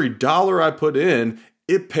for every dollar I put in,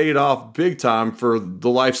 it paid off big time for the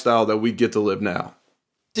lifestyle that we get to live now.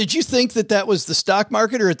 Did you think that was the stock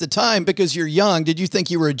market, or at the time, because you're young, did you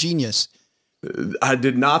think you were a genius? I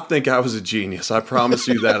did not think I was a genius. I promise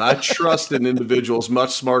you that. I trust in individuals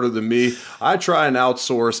much smarter than me. I try and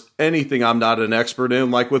outsource anything I'm not an expert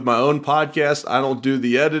in. Like with my own podcast, I don't do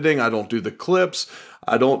the editing. I don't do the clips.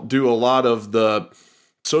 I don't do a lot of the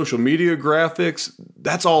social media graphics.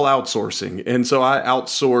 That's all outsourcing. And so I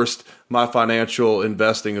outsourced my financial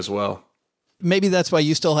investing as well. Maybe that's why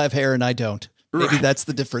you still have hair and I don't. Maybe that's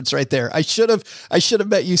the difference right there. I should have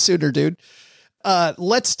met you sooner, dude.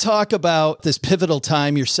 Let's talk about this pivotal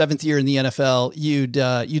time, your 7th year in the NFL.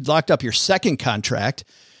 You'd locked up your second contract.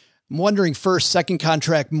 I'm wondering, second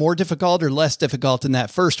contract, more difficult or less difficult than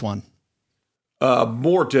that first one?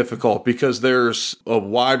 More difficult because there's a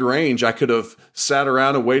wide range. I could have sat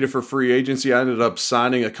around and waited for free agency. I ended up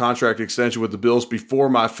signing a contract extension with the Bills before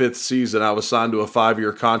my 5th season. I was signed to a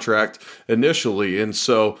 5-year contract initially. And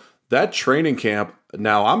so that training camp,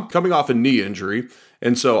 now I'm coming off a knee injury.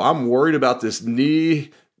 And so I'm worried about this knee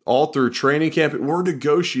all through training camp. We're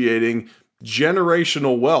negotiating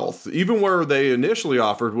generational wealth. Even where they initially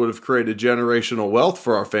offered would have created generational wealth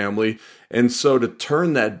for our family. And so to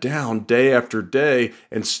turn that down day after day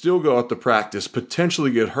and still go out to practice, potentially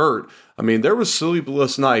get hurt. I mean, there was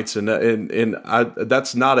sleepless nights, and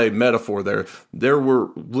that's not a metaphor there. There were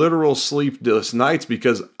literal sleepless nights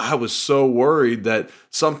because I was so worried that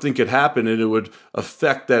something could happen and it would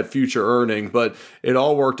affect that future earning. But it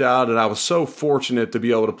all worked out, and I was so fortunate to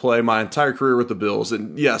be able to play my entire career with the Bills.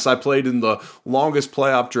 And yes, I played in the longest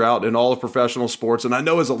playoff drought in all of professional sports. And I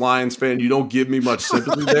know as a Lions fan, you don't give me much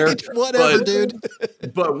sympathy there. Whatever, dude.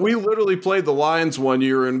 But we literally played the Lions one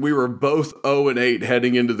year, and we were both 0-8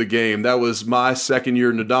 heading into the game. That was my second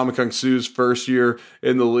year, Ndamukong Suh's first year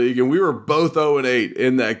in the league, and we were both 0-8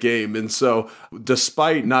 in that game. And so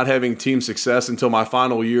despite not having team success until my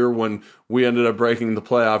final year when we ended up breaking the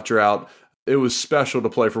playoff drought, it was special to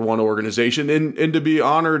play for one organization and to be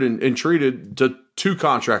honored and treated to 2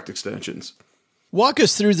 contract extensions. Walk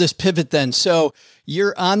us through this pivot then. So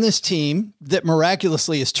you're on this team that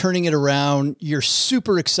miraculously is turning it around. You're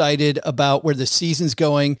super excited about where the season's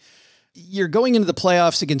going. You're going into the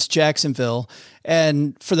playoffs against Jacksonville.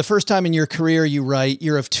 And for the first time in your career, you write,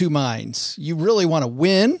 you're of two minds. You really want to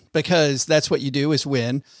win because that's what you do is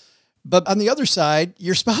win. But on the other side,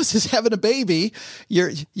 your spouse is having a baby.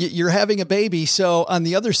 You're having a baby. So on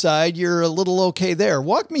the other side, you're a little okay there.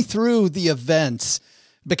 Walk me through the events,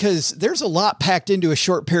 because there's a lot packed into a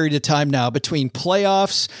short period of time now between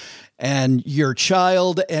playoffs and your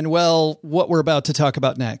child and, well, what we're about to talk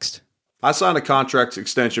about next. I signed a contract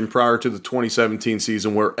extension prior to the 2017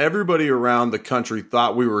 season where everybody around the country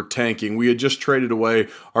thought we were tanking. We had just traded away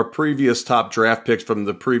our previous top draft picks from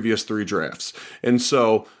the previous 3 drafts. And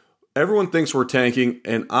so everyone thinks we're tanking,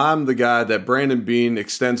 and I'm the guy that Brandon Beane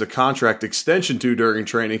extends a contract extension to during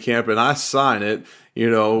training camp, and I sign it. You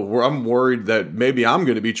know, I'm worried that maybe I'm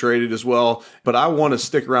going to be traded as well, but I want to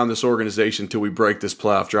stick around this organization until we break this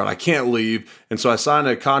playoff drought. I can't leave. And so I signed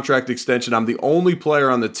a contract extension. I'm the only player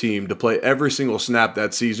on the team to play every single snap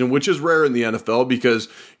that season, which is rare in the NFL because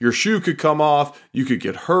your shoe could come off, you could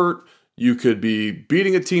get hurt, you could be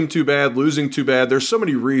beating a team too bad, losing too bad. There's so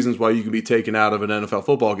many reasons why you can be taken out of an NFL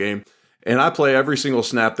football game. And I play every single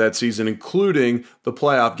snap that season, including the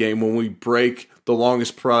playoff game when we break the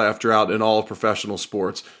longest playoff drought in all of professional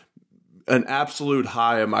sports. An absolute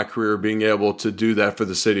high in my career being able to do that for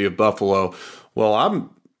the city of Buffalo. Well,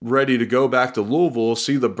 I'm ready to go back to Louisville,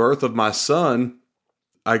 see the birth of my son.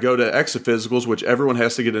 I go to exit physicals, which everyone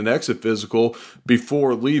has to get an exit physical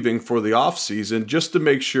before leaving for the off season, just to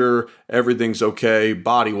make sure everything's okay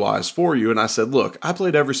body-wise for you. And I said, look, I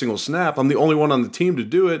played every single snap. I'm the only one on the team to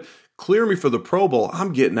do it. clear me for the Pro Bowl.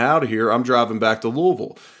 I'm getting out of here. I'm driving back to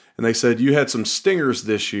Louisville. And they said, you had some stingers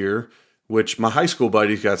this year, which my high school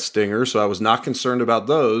buddies got stingers, so I was not concerned about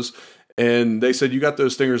those. And they said, you got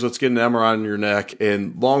those stingers, let's get an MRI on your neck.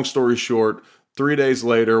 And long story short, 3 days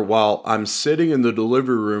later, while I'm sitting in the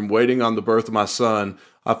delivery room waiting on the birth of my son,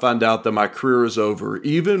 I find out that my career is over.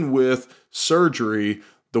 Even with surgery,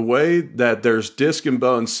 the way that there's disc and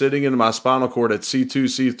bone sitting in my spinal cord at C2,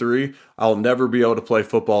 C3, I'll never be able to play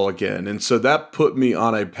football again. And so that put me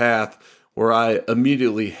on a path where I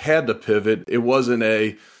immediately had to pivot. It wasn't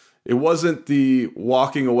the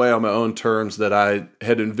walking away on my own terms that I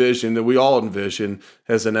had envisioned, that we all envision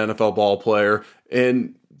as an NFL ball player.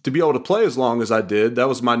 And to be able to play as long as I did, that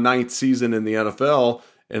was my 9th season in the NFL,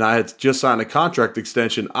 and I had just signed a contract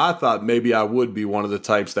extension. I thought maybe I would be one of the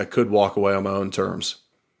types that could walk away on my own terms.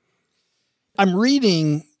 I'm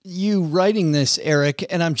reading you writing this, Eric,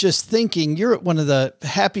 and I'm just thinking you're at one of the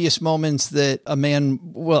happiest moments that a man,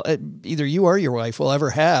 well, either you or your wife will ever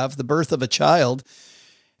have, the birth of a child.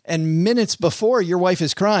 And minutes before, your wife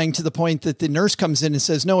is crying to the point that the nurse comes in and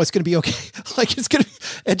says, no, it's going to be okay.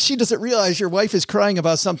 And she doesn't realize your wife is crying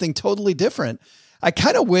about something totally different. I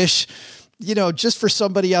kind of wish, just for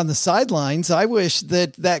somebody on the sidelines, I wish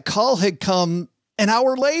that call had come an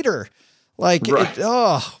hour later. Right.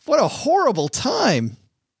 What a horrible time.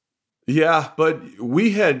 Yeah, but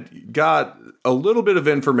we had got a little bit of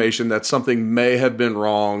information that something may have been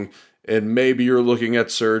wrong, and maybe you're looking at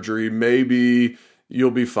surgery, maybe you'll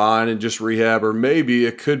be fine and just rehab, or maybe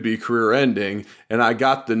it could be career ending. And I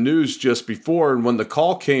got the news just before, and when the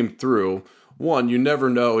call came through, one, you never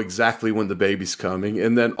know exactly when the baby's coming.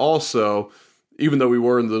 And then also, even though we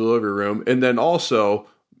were in the delivery room, and then also,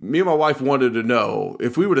 me and my wife wanted to know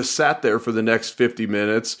if we would have sat there for the next 50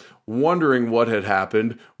 minutes wondering what had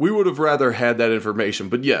happened, we would have rather had that information.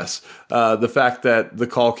 But yes, the fact that the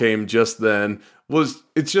call came just then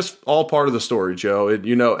it's just all part of the story, Joe.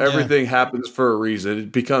 Everything happens for a reason.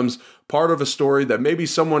 It becomes part of a story that maybe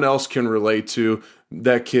someone else can relate to,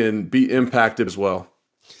 that can be impacted as well.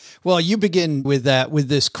 Well, you begin with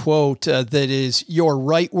this quote that is, you're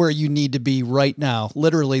right where you need to be right now.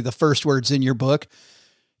 Literally the first words in your book.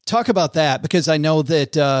 Talk about that, because I know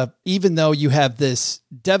that even though you have this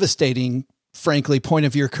devastating, frankly, point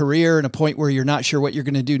of your career and a point where you're not sure what you're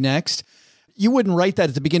going to do next, you wouldn't write that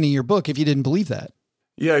at the beginning of your book if you didn't believe that.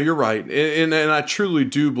 Yeah, you're right. And I truly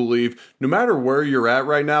do believe no matter where you're at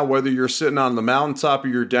right now, whether you're sitting on the mountaintop or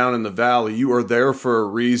you're down in the valley, you are there for a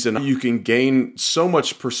reason. You can gain so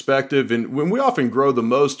much perspective. And when we often grow the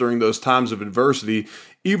most during those times of adversity,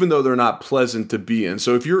 even though they're not pleasant to be in.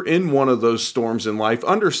 So if you're in one of those storms in life,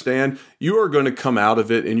 understand you are going to come out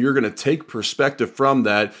of it and you're going to take perspective from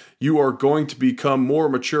that. You are going to become more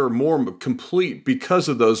mature, more complete because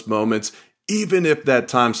of those moments, even if that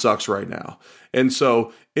time sucks right now. And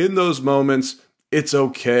so in those moments, it's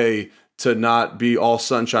okay to not be all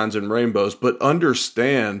sunshines and rainbows, but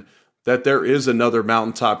understand that there is another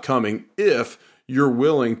mountaintop coming if you're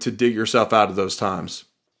willing to dig yourself out of those times.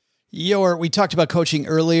 We talked about coaching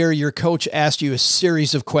earlier. Your coach asked you a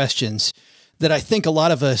series of questions that I think a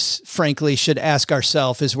lot of us, frankly, should ask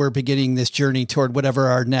ourselves as we're beginning this journey toward whatever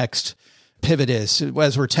our next pivot is,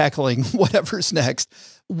 as we're tackling whatever's next.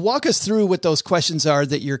 Walk us through what those questions are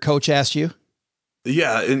that your coach asked you.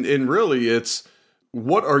 Yeah, and really it's,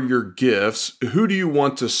 what are your gifts? Who do you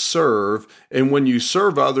want to serve? And when you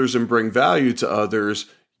serve others and bring value to others,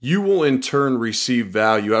 you will in turn receive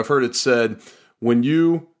value. I've heard it said, when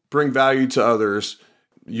you bring value to others,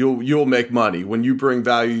 you'll make money. When you bring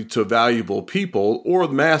value to valuable people or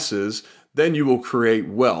the masses, then you will create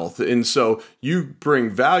wealth. And so you bring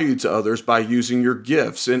value to others by using your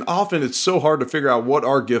gifts. And often it's so hard to figure out what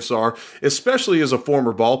our gifts are, especially as a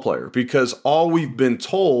former ball player, because all we've been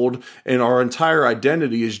told and our entire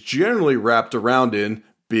identity is generally wrapped around in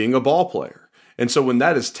being a ball player. And so when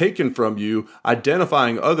that is taken from you,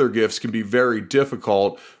 identifying other gifts can be very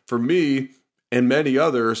difficult. For me and many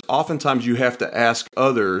others, oftentimes you have to ask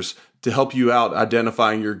others to help you out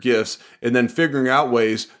identifying your gifts and then figuring out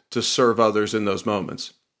ways to serve others in those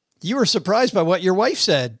moments. You were surprised by what your wife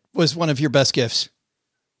said was one of your best gifts.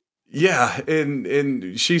 Yeah,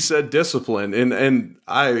 and she said discipline, and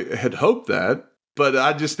I had hoped that, but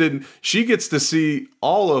I just didn't. She gets to see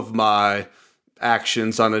all of my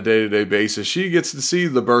actions on a day-to-day basis. She gets to see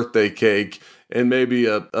the birthday cake and maybe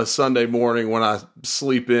a Sunday morning when I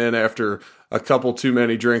sleep in after a couple too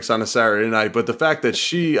many drinks on a Saturday night. But the fact that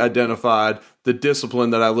she identified the discipline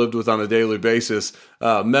that I lived with on a daily basis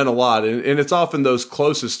meant a lot. And it's often those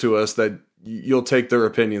closest to us that you'll take their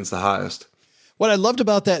opinions the highest. What I loved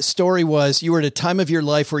about that story was you were at a time of your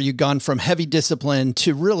life where you'd gone from heavy discipline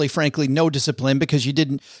to really, frankly, no discipline because you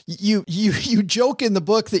didn't, you joke in the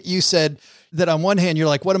book that you said that on one hand, you're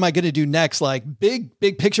like, what am I going to do next? Like big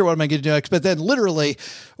picture, what am I going to do next? But then literally,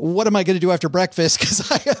 what am I going to do after breakfast?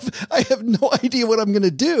 Because I have no idea what I'm going to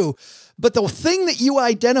do. But the thing that you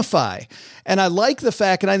identify, and I like the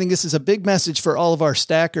fact, and I think this is a big message for all of our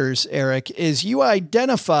stackers, Eric, is you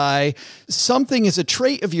identify something as a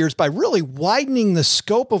trait of yours by really widening the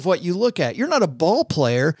scope of what you look at. You're not a ball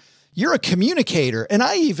player, you're a communicator. And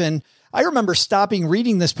I remember stopping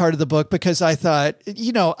reading this part of the book because I thought,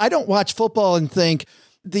 I don't watch football and think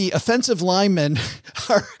the offensive linemen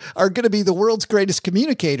are going to be the world's greatest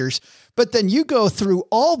communicators. But then you go through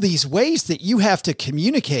all these ways that you have to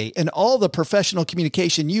communicate and all the professional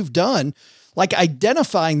communication you've done, like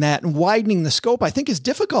identifying that and widening the scope, I think is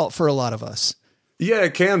difficult for a lot of us. Yeah,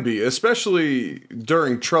 it can be, especially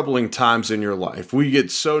during troubling times in your life. We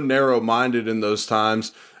get so narrow-minded in those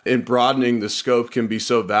times, and broadening the scope can be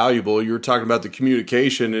so valuable. You were talking about the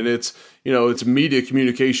communication, and it's media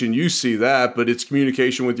communication. You see that, but it's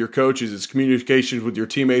communication with your coaches. It's communication with your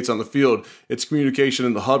teammates on the field. It's communication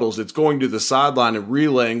in the huddles. It's going to the sideline and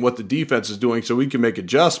relaying what the defense is doing so we can make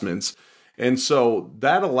adjustments. And so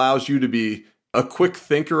that allows you to be a quick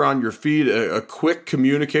thinker on your feet, a quick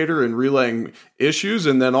communicator and relaying issues.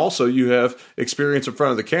 And then also you have experience in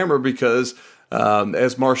front of the camera because,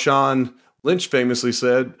 as Marshawn Lynch famously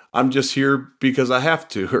said, I'm just here because I have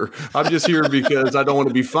to, or I'm just here because I don't want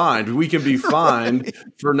to be fined. We can be fined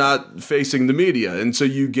for not facing the media. And so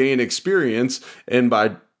you gain experience, and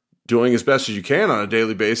by doing as best as you can on a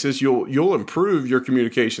daily basis, you'll improve your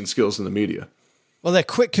communication skills in the media. Well, that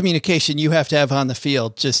quick communication you have to have on the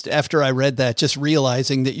field, just after I read that, just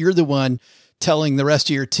realizing that you're the one telling the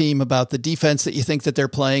rest of your team about the defense that you think that they're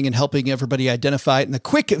playing and helping everybody identify it. And the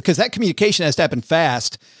quick, because that communication has to happen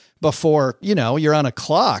fast before, you're on a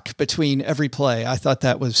clock between every play. I thought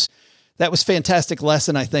that was fantastic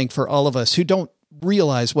lesson, I think, for all of us who don't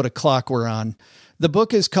realize what a clock we're on. The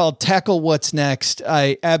book is called Tackle What's Next.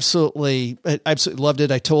 I absolutely loved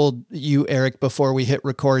it. I told you, Eric, before we hit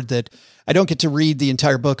record that I don't get to read the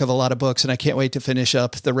entire book of a lot of books, and I can't wait to finish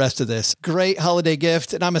up the rest of this. Great holiday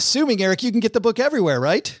gift. And I'm assuming, Eric, you can get the book everywhere,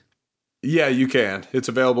 right? Yeah, you can. It's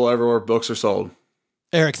available everywhere books are sold.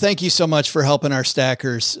 Eric, thank you so much for helping our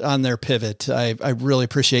stackers on their pivot. I really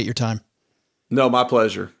appreciate your time. No, my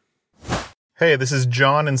pleasure. Hey, this is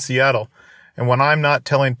John in Seattle. And when I'm not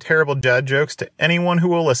telling terrible dad jokes to anyone who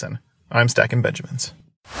will listen, I'm stacking Benjamins.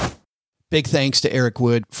 Big thanks to Eric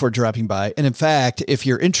Wood for dropping by. And in fact, if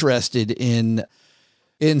you're interested in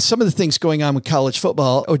some of the things going on with college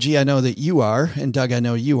football, OG, I know that you are, and Doug, I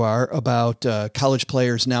know you are, about college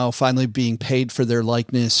players now finally being paid for their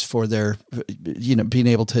likeness, for their, being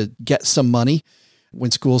able to get some money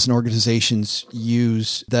when schools and organizations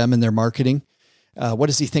use them in their marketing. What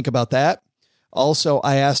does he think about that? Also,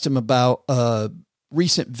 I asked him about a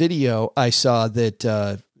recent video I saw that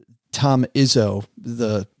Tom Izzo,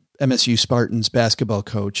 the MSU Spartans basketball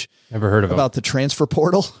coach, never heard of about the transfer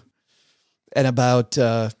portal and about,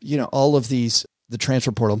 all of the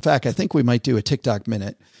transfer portal. In fact, I think we might do a TikTok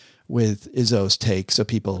minute with Izzo's take. So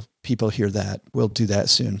people hear that. We'll do that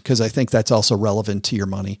soon, because I think that's also relevant to your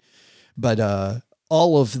money. But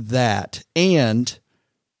all of that and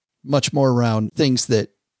much more around things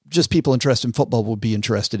that just people interested in football will be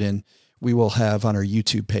interested in, we will have on our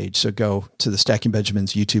YouTube page. So go to the Stacking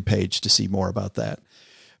Benjamins YouTube page to see more about that.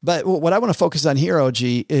 But what I want to focus on here, OG,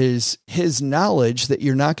 is his knowledge that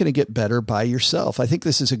you're not going to get better by yourself. I think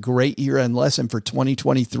this is a great year-end lesson for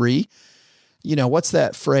 2023. What's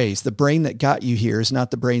that phrase? The brain that got you here is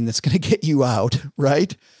not the brain that's going to get you out,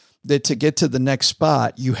 right? That to get to the next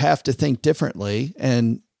spot, you have to think differently.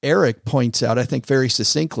 And Eric points out, I think very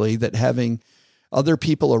succinctly, that having other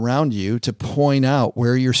people around you to point out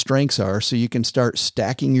where your strengths are so you can start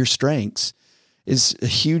stacking your strengths is a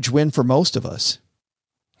huge win for most of us.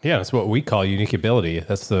 Yeah, that's what we call unique ability.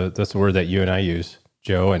 That's the word that you and I use,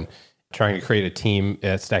 Joe, and trying to create a team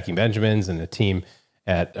at Stacking Benjamins and a team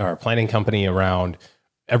at our planning company around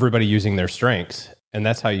everybody using their strengths. And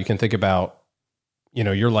that's how you can think about,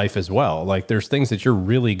 your life as well. Like there's things that you're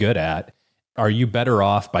really good at. Are you better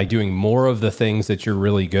off by doing more of the things that you're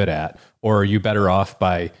really good at? Or are you better off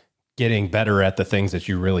by getting better at the things that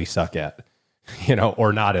you really suck at,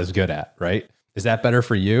 or not as good at, right? Is that better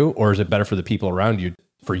for you? Or is it better for the people around you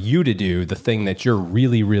for you to do the thing that you're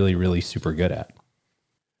really, really, really super good at?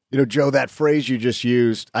 Joe, that phrase you just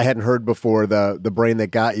used, I hadn't heard before. The brain that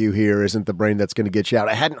got you here isn't the brain that's going to get you out.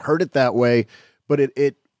 I hadn't heard it that way, but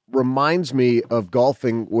it reminds me of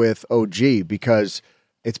golfing with OG, because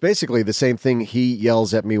It's basically the same thing he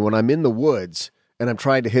yells at me when I'm in the woods and I'm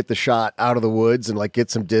trying to hit the shot out of the woods and like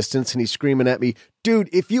get some distance, and he's screaming at me, dude,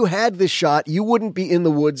 if you had this shot, you wouldn't be in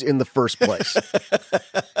the woods in the first place.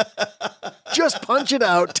 Just punch it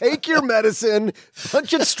out, take your medicine,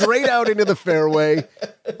 punch it straight out into the fairway.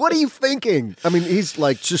 What are you thinking? I mean, he's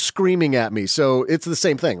like just screaming at me. So it's the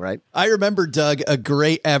same thing, right? I remember, Doug, a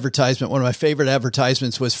great advertisement. One of my favorite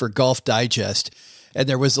advertisements was for Golf Digest. And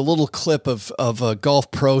there was a little clip of a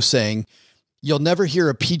golf pro saying, you'll never hear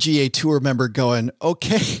a PGA Tour member going,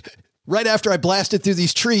 okay, right after I blasted through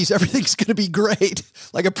these trees, everything's going to be great.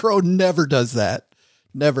 Like a pro never does that.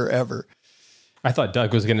 Never, ever. I thought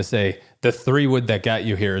Doug was going to say the 3-wood that got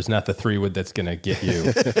you here is not the 3-wood that's going to get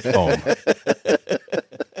you home.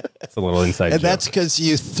 It's a little inside joke. And that's because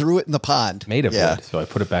you threw it in the pond. Made of wood, so I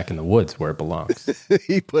put it back in the woods where it belongs.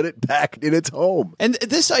 He put it back in its home. And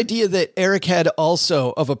this idea that Eric had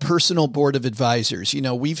also of a personal board of advisors. You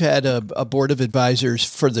know, we've had a board of advisors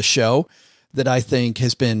for the show that I think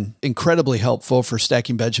has been incredibly helpful for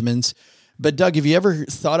Stacking Benjamins. But Doug, have you ever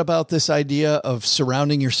thought about this idea of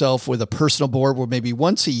surrounding yourself with a personal board where maybe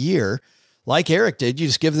once a year, like Eric did, you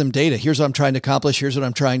just give them data. Here's what I'm trying to accomplish. Here's what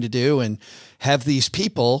I'm trying to do. And have these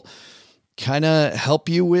people kind of help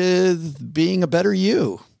you with being a better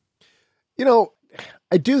you. You know,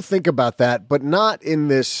 I do think about that, but not in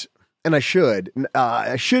this, and I should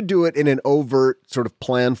do it in an overt sort of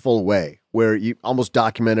planful way where you almost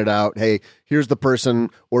document it out. Hey, here's the person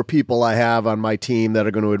or people I have on my team that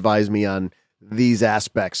are going to advise me on these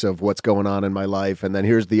aspects of what's going on in my life. And then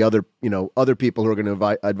here's the other people who are going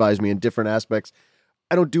to advise me in different aspects.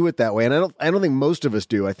 I don't do it that way. And I don't think most of us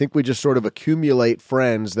do. I think we just sort of accumulate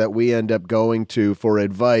friends that we end up going to for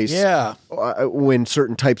advice. Yeah. When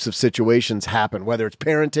certain types of situations happen, whether it's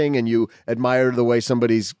parenting and you admire the way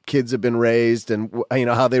somebody's kids have been raised and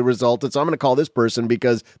how they resulted. So I'm going to call this person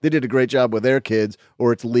because they did a great job with their kids,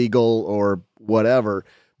 or it's legal or whatever.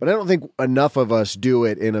 But I don't think enough of us do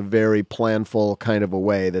it in a very planful kind of a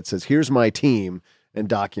way that says, here's my team, and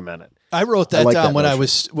document it. I wrote that down when I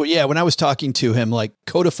was talking to him, like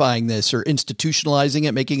codifying this or institutionalizing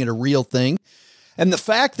it, making it a real thing. And the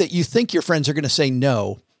fact that you think your friends are going to say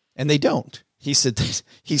no, and they don't. He said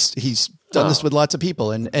he's done this with lots of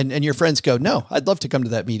people, and your friends go, no, I'd love to come to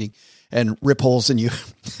that meeting and rip holes in you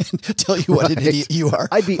and tell you what an idiot you are.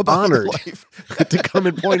 I'd be honored to come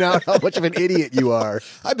and point out how much of an idiot you are.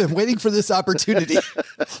 I've been waiting for this opportunity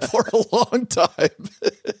for a long time.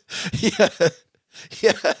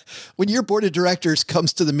 Yeah. When your board of directors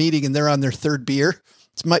comes to the meeting and they're on their third beer,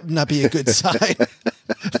 it might not be a good sign.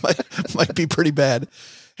 might be pretty bad.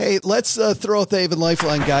 Hey, let's throw out the Haven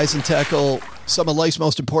Lifeline, guys, and tackle some of life's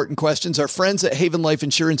most important questions. Our friends at Haven Life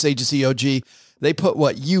Insurance Agency, OG, they put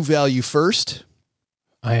what you value first.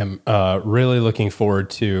 I am really looking forward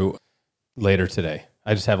to later today.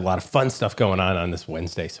 I just have a lot of fun stuff going on this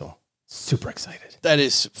Wednesday, so super excited. That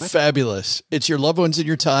is fabulous. It's your loved ones and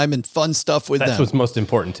your time and fun stuff with them. That's what's most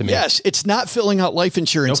important to me. Yes, it's not filling out life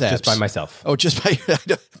insurance apps. Just by myself. Oh, just by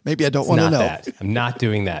maybe I don't want to know. That. I'm not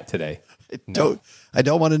doing that today. I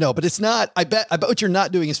don't want to know, but it's not. I bet what you're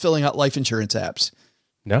not doing is filling out life insurance apps.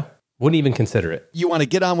 No, wouldn't even consider it. You want to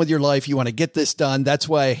get on with your life. You want to get this done. That's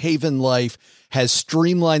why Haven Life has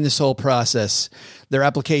streamlined this whole process. Their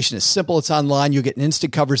application is simple. It's online. You get an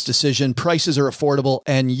instant coverage decision. Prices are affordable,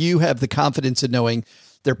 and you have the confidence in knowing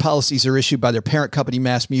their policies are issued by their parent company,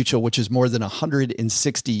 Mass Mutual, which is more than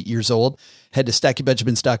 160 years old. Head to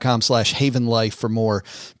stackingbenjamins.com/Haven Life for more.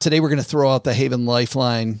 Today, we're going to throw out the Haven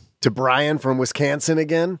Lifeline. To Brian from Wisconsin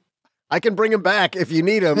again. I can bring him back if you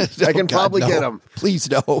need him. I can probably get him. Please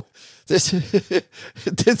no. This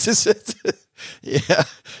is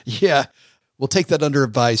yeah. We'll take that under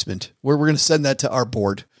advisement. We're going to send that to our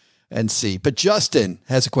board and see. But Justin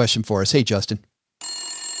has a question for us. Hey, Justin.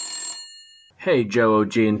 Hey, Joe,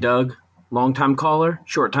 OG, and Doug. Long-time caller,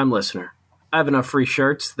 short-time listener. I have enough free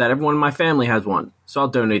shirts that everyone in my family has one, so I'll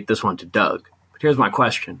donate this one to Doug. But here's my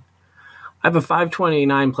question. I have a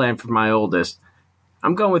 529 plan for my oldest.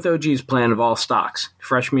 I'm going with OG's plan of all stocks.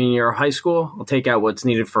 Freshman year of high school, I'll take out what's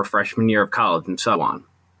needed for freshman year of college and so on.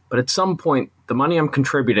 But at some point, the money I'm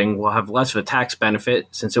contributing will have less of a tax benefit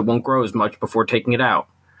since it won't grow as much before taking it out.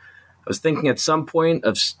 I was thinking at some point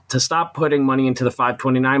to stop putting money into the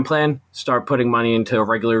 529 plan, start putting money into a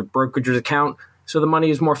regular brokerage account so the money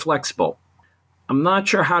is more flexible. I'm not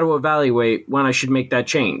sure how to evaluate when I should make that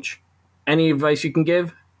change. Any advice you can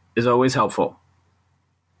give is always helpful.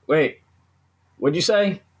 Wait, what'd you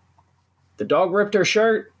say? The dog ripped her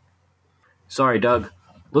shirt? Sorry, Doug.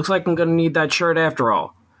 Looks like I'm going to need that shirt after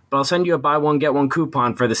all. But I'll send you a buy one, get one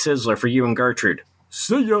coupon for the Sizzler for you and Gertrude.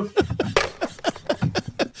 See ya.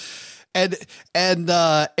 And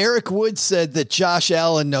Eric Wood said that Josh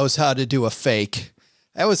Allen knows how to do a fake.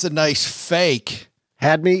 That was a nice fake.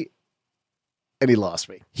 Had me, and he lost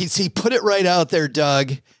me. He put it right out there,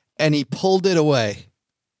 Doug, and he pulled it away.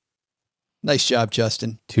 Nice job,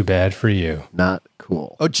 Justin. Too bad for you. Not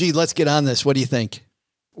cool. Oh, gee, let's get on this. What do you think?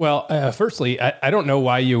 Well, firstly, I don't know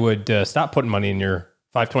why you would stop putting money in your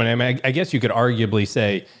 529. I guess you could arguably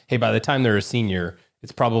say, hey, by the time they're a senior,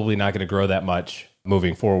 it's probably not going to grow that much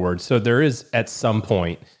moving forward. So there is at some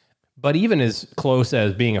point, but even as close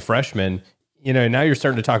as being a freshman, now you're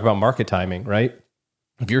starting to talk about market timing, right?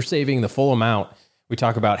 If you're saving the full amount, we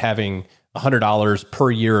talk about having $100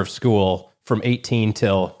 per year of school from 18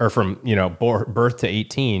 from birth to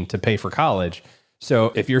 18 to pay for college.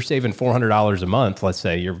 So if you're saving $400 a month, let's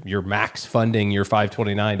say you're max funding your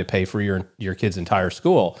 529 to pay for your kid's entire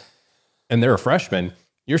school, and they're a freshman,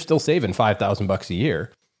 you're still saving $5,000 a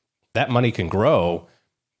year. That money can grow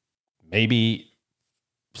maybe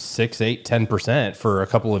 6, 8, 10% for a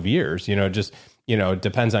couple of years. It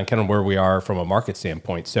depends on kind of where we are from a market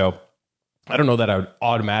standpoint. So I don't know that I would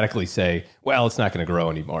automatically say, well, it's not going to grow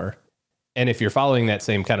anymore. And if you're following that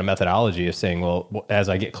same kind of methodology of saying, well, as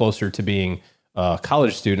I get closer to being a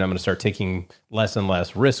college student, I'm going to start taking less and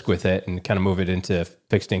less risk with it and kind of move it into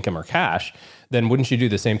fixed income or cash, then wouldn't you do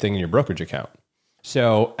the same thing in your brokerage account?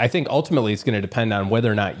 So I think ultimately it's going to depend on whether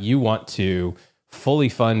or not you want to fully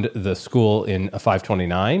fund the school in a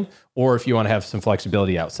 529, or if you want to have some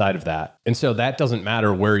flexibility outside of that. And so that doesn't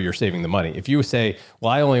matter where you're saving the money. If you say,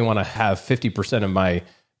 well, I only want to have 50% of my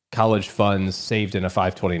college funds saved in a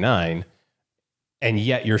 529, and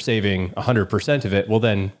yet you're saving 100% of it, well,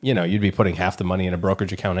 then, you'd be putting half the money in a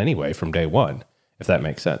brokerage account anyway from day one, if that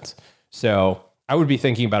makes sense. So I would be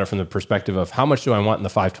thinking about it from the perspective of how much do I want in the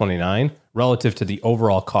 529 relative to the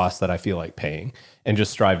overall cost that I feel like paying, and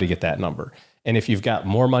just strive to get that number. And if you've got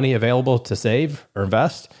more money available to save or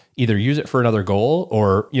invest, either use it for another goal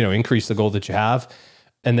or, increase the goal that you have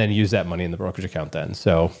and then use that money in the brokerage account then.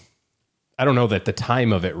 So I don't know that the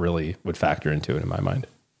time of it really would factor into it in my mind.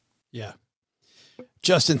 Yeah.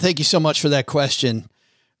 Justin, thank you so much for that question.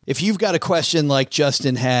 If you've got a question like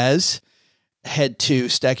Justin has, head to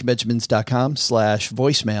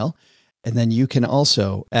stackingbenjamins.com/voicemail, and then you can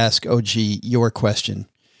also ask OG your question.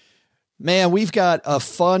 Man, we've got a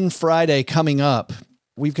fun Friday coming up.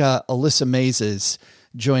 We've got Alyssa Mazes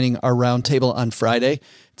joining our roundtable on Friday.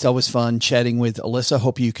 It's always fun chatting with Alyssa.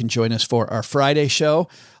 Hope you can join us for our Friday show.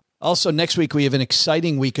 Also, next week, we have an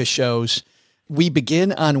exciting week of shows. We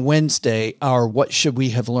begin on Wednesday our What Should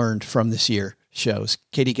We Have Learned from This Year shows.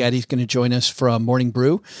 Katie Gaddy's going to join us from Morning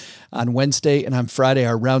Brew on Wednesday, and on Friday,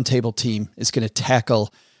 our roundtable team is going to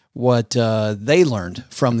tackle what they learned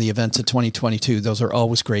from the events of 2022. Those are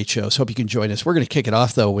always great shows. Hope you can join us. We're going to kick it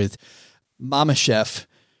off, though, with Mama Chef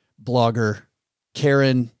blogger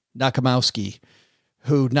Karen Nakamowski,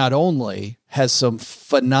 who not only has some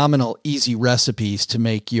phenomenal easy recipes to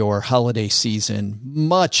make your holiday season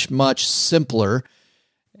much, much simpler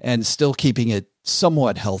and still keeping it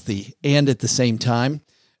somewhat healthy, and at the same time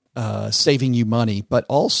saving you money, but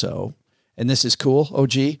also, and this is cool,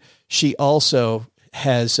 OG, she also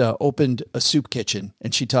has opened a soup kitchen,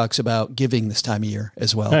 and she talks about giving this time of year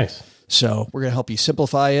as well. Nice. So we're going to help you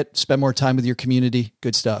simplify it, spend more time with your community.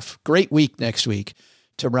 Good stuff. Great week next week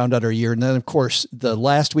to round out our year. And then, of course, the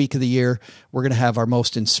last week of the year, we're going to have our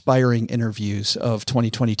most inspiring interviews of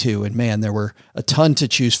 2022. And man, there were a ton to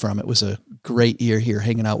choose from. It was a great year here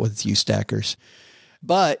hanging out with you stackers.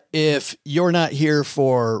 But if you're not here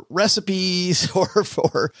for recipes or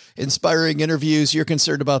for inspiring interviews, you're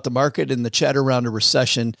concerned about the market and the chatter around a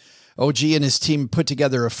recession, OG and his team put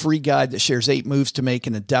together a free guide that shares 8 moves to make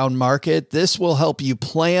in a down market. This will help you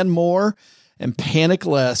plan more and panic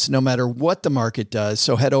less no matter what the market does.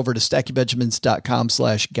 So head over to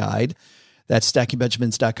stackingbenjamins.com/guide. That's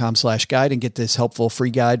stackingbenjamins.com/guide and get this helpful free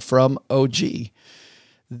guide from OG.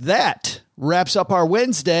 That wraps up our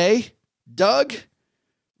Wednesday. Doug,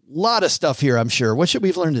 lot of stuff here, I'm sure. What should we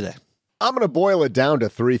have learned today? I'm going to boil it down to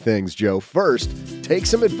 3 things, Joe. First, take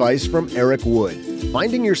some advice from Eric Wood.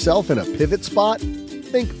 Finding yourself in a pivot spot?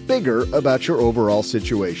 Think bigger about your overall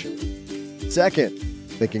situation. Second,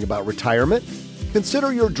 thinking about retirement?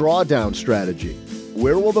 Consider your drawdown strategy.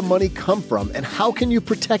 Where will the money come from and how can you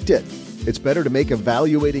protect it? It's better to make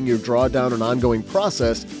evaluating your drawdown an ongoing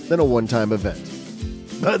process than a one-time event.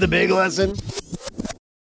 But the big lesson?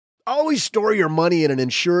 Always store your money in an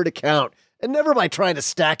insured account and never by trying to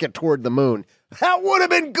stack it toward the moon. That would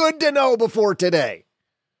have been good to know before today.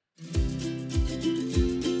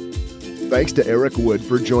 Thanks to Eric Wood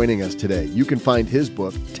for joining us today. You can find his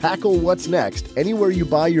book, Tackle What's Next, anywhere you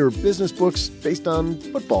buy your business books based on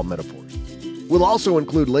football metaphors. We'll also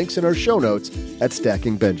include links in our show notes at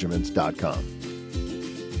stackingbenjamins.com.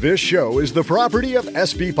 This show is the property of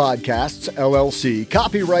SB Podcasts, LLC,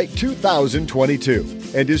 copyright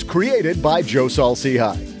 2022, and is created by Joe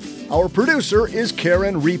Saul-Sehy. Our producer is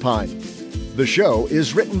Karen Repine. The show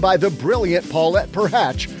is written by the brilliant Paulette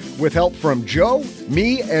Perhatch, with help from Joe,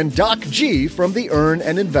 me, and Doc G from the Earn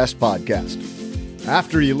and Invest podcast.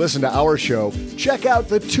 After you listen to our show, check out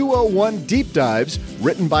the 201 Deep Dives,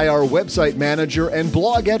 written by our website manager and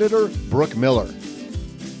blog editor, Brooke Miller.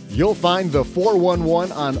 You'll find the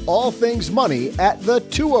 411 on all things money at the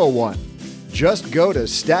 201. Just go to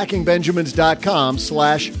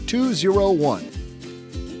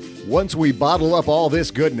stackingbenjamins.com/201. Once we bottle up all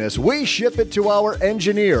this goodness, we ship it to our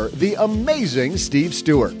engineer, the amazing Steve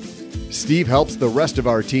Stewart. Steve helps the rest of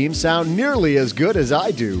our team sound nearly as good as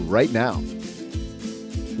I do right now.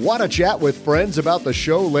 Want to chat with friends about the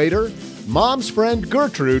show later? Mom's friend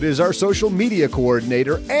Gertrude is our social media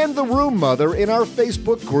coordinator and the room mother in our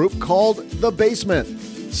Facebook group called The Basement.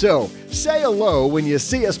 So, say hello when you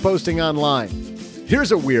see us posting online.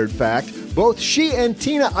 Here's a weird fact. Both she and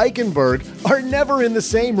Tina Eichenberg are never in the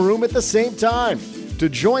same room at the same time. To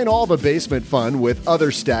join all the basement fun with other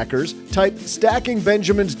stackers, type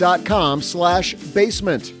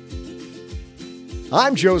stackingbenjamins.com/basement.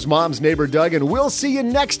 I'm Joe's mom's neighbor, Doug, and we'll see you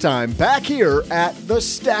next time back here at the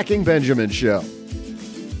Stacking Benjamin Show.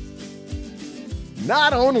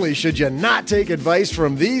 Not only should you not take advice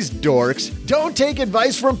from these dorks, don't take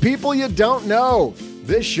advice from people you don't know.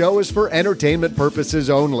 This show is for entertainment purposes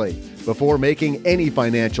only. Before making any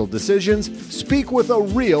financial decisions, speak with a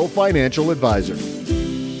real financial advisor.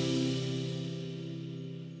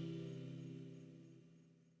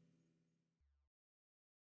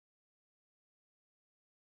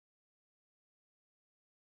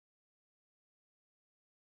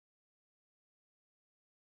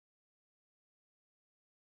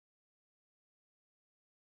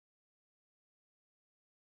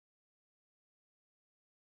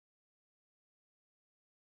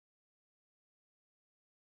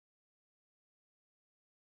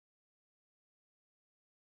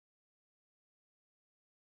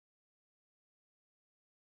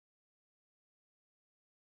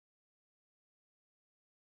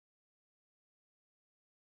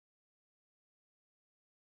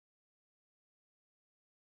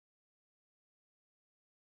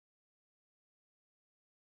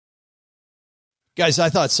 Guys, I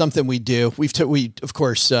thought something we'd do. We of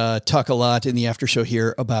course talk a lot in the after show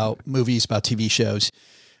here about movies, about TV shows,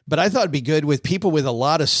 but I thought it'd be good with people with a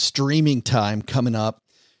lot of streaming time coming up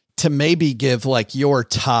to maybe give like your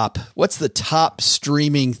top, what's the top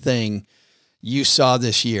streaming thing you saw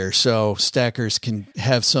this year? So stackers can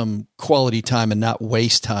have some quality time and not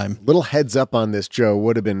waste time. Little heads up on this, Joe,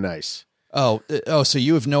 would have been nice. Oh, so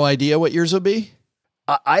you have no idea what yours will be?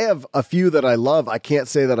 I have a few that I love. I can't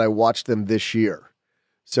say that I watched them this year.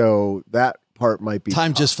 So that part might be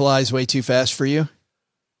time tough. Just flies way too fast for you.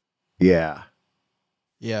 Yeah.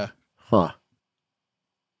 Yeah. Huh.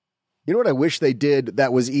 You know what I wish they did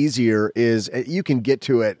that was easier is you can get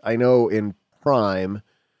to it. I know in Prime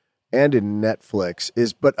and in Netflix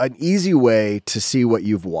but an easy way to see what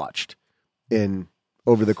you've watched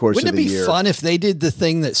over the course of the year. Wouldn't it be fun if they did the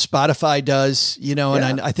thing that Spotify does,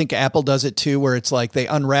 and I think Apple does it too, where it's like they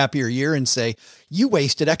unwrap your year and say, you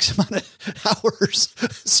wasted X amount of hours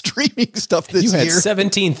streaming stuff this year. You had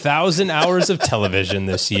 17,000 hours of television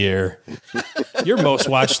this year. Your most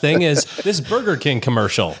watched thing is this Burger King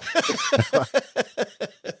commercial.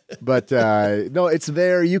 But no, it's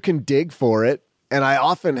there. You can dig for it. And I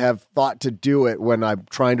often have thought to do it when I'm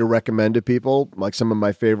trying to recommend to people, like some of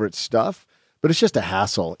my favorite stuff. But it's just a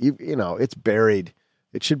hassle. You know, it's buried.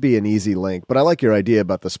 It should be an easy link. But I like your idea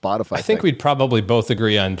about the Spotify I think we'd probably both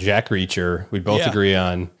agree on Jack Reacher. We'd both agree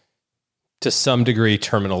on, to some degree,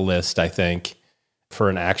 Terminal List, I think, for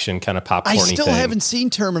an action kind of popcorny thing. I still haven't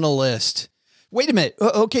seen Terminal List. Wait a minute.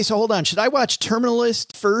 Okay, so hold on. Should I watch Terminal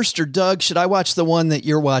List first, or Doug, should I watch the one that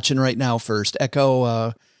you're watching right now first?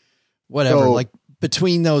 Echo, whatever, like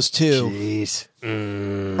between those two. Jeez.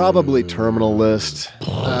 Probably Terminal List.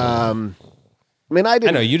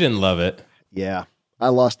 I know you didn't love it. Yeah, I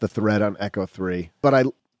lost the thread on Echo 3, but I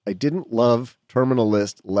didn't love Terminal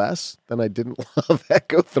List less than I didn't love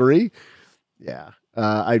Echo 3. Yeah,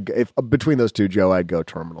 if between those two, Joe, I'd go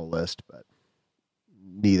Terminal List, but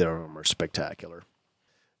neither of them are spectacular.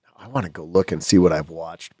 I want to go look and see what I've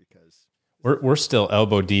watched because we're still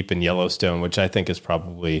elbow deep in Yellowstone, which I think is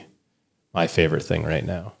probably my favorite thing right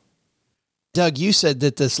now. Doug, you said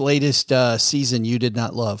that this latest season you did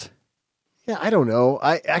not love. Yeah, I don't know.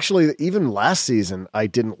 I actually, even last season, I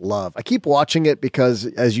didn't love. I keep watching it because,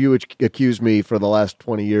 as you accused me for the last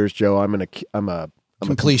 20 years, Joe, I'm a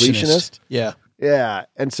completionist. Yeah. Yeah.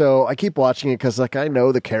 And so I keep watching it because, like, I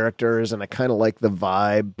know the characters and I kind of like the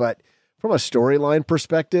vibe. But from a storyline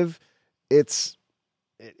perspective, it's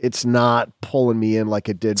not pulling me in like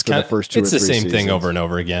it did for the first 2 or 3 seasons. It's the same thing over and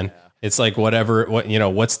over again. Yeah. It's like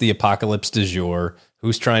what's the apocalypse du jour?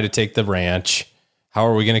 Who's trying to take the ranch? How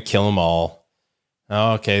are we going to kill them all?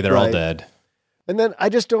 Oh, okay, they're all dead. And then I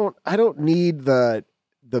don't need the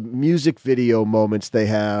music video moments they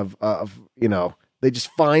have of, they just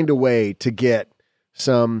find a way to get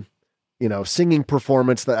some, singing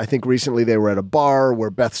performance. That I think recently they were at a bar where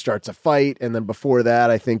Beth starts a fight. And then before that,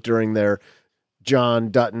 I think during their John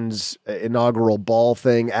Dutton's inaugural ball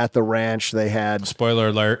thing at the ranch, they had... Spoiler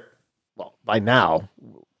alert. Well, by now...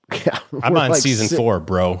 Yeah, I'm on season 4,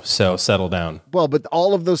 bro. So settle down. Well, but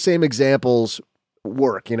all of those same examples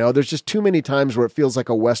work. There's just too many times where it feels like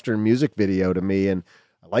a Western music video to me. And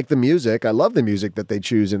I like the music. I love the music that they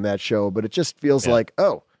choose in that show, but it just feels like,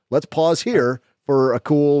 oh, let's pause here for a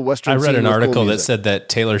cool Western. I read an article that said that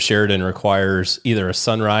Taylor Sheridan requires either a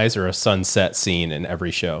sunrise or a sunset scene in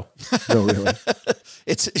every show. No, really?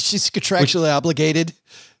 She's contractually obligated.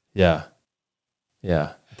 Yeah.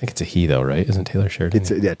 Yeah. I think it's a he, though, right? Isn't Taylor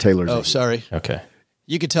Sheridan? Taylor's. Oh, sorry. Okay.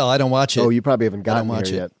 You can tell I don't watch it. Oh, you probably haven't gotten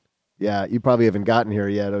here yet. Yeah, you probably haven't gotten here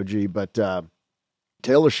yet, OG. But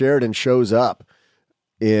Taylor Sheridan shows up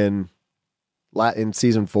in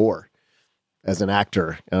season 4 as an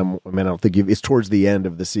actor. I don't think it's towards the end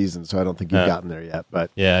of the season, so I don't think you've gotten there yet. But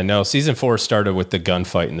yeah, no, season 4 started with the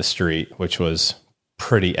gunfight in the street, which was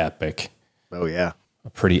pretty epic. Oh, yeah. A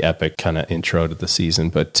pretty epic kind of intro to the season.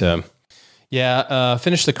 But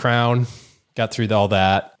finished The Crown, got through all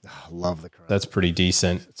that. Oh, love The Crown. That's pretty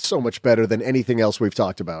decent. It's so much better than anything else we've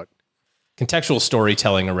talked about. Contextual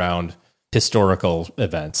storytelling around historical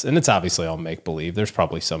events. And it's obviously all make-believe. There's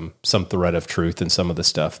probably some thread of truth in some of the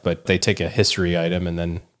stuff, but they take a history item and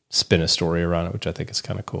then spin a story around it, which I think is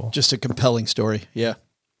kind of cool. Just a compelling story. Yeah.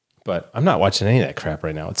 But I'm not watching any of that crap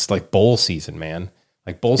right now. It's like bowl season, man.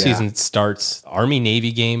 Like bowl season starts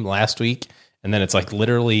Army-Navy game last week, and then it's like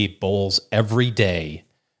literally bowls every day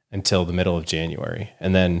until the middle of January.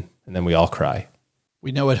 And then we all cry.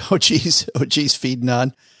 We know what OG's feeding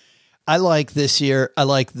on. I like this year. I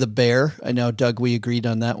like The Bear. I know, Doug, we agreed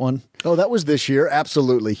on that one. Oh, that was this year.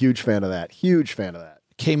 Absolutely. Huge fan of that.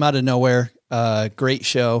 Came out of nowhere. Great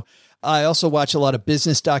show. I also watch a lot of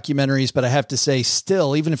business documentaries, but I have to say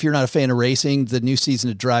still, even if you're not a fan of racing, the new season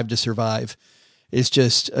of Drive to Survive is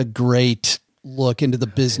just a great look into the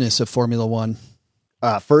business of Formula One.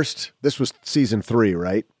 First, this was season 3,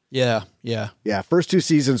 right? Yeah. First 2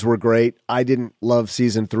 seasons were great. I didn't love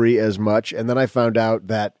season 3 as much. And then I found out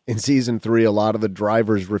that in season 3, a lot of the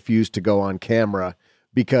drivers refused to go on camera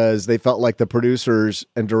because they felt like the producers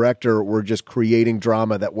and director were just creating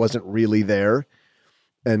drama that wasn't really there.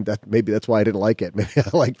 And maybe that's why I didn't like it. Maybe I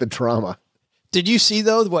like the drama. Did you see,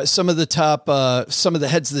 though, what some of the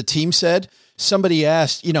heads of the team said? Somebody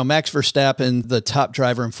asked, Max Verstappen, the top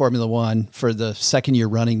driver in Formula One for the second year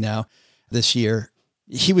running now this year,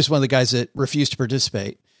 he was one of the guys that refused to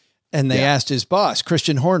participate. And they asked his boss,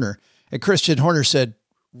 Christian Horner. And Christian Horner said,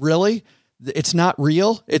 really? It's not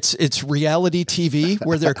real? It's reality TV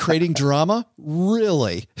where they're creating drama?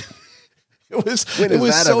 Really? It was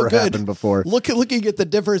so good. Happened before? Looking at the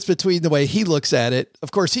difference between the way he looks at it.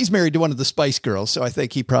 Of course, he's married to one of the Spice Girls, so I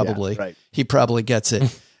think he probably gets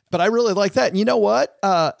it. But I really like that. And you know what?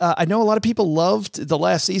 I know a lot of people loved the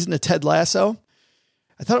last season of Ted Lasso.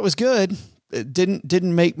 I thought it was good. It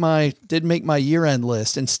didn't make my year-end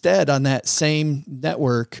list. Instead, on that same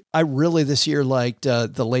network, I really this year liked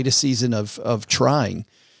the latest season of Trying.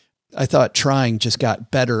 I thought Trying just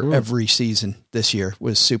got better every season this year.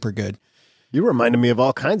 Was super good. You reminded me of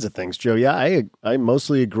all kinds of things, Joe. Yeah, I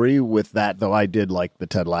mostly agree with that, though I did like the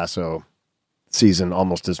Ted Lasso season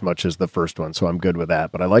almost as much as the first one, so I'm good with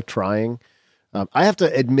that. But I like Trying. I have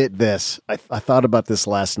to admit this. I thought about this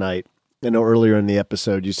last night. I know earlier in the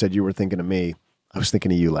episode you said you were thinking of me. I was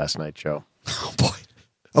thinking of you last night, Joe. Oh, boy.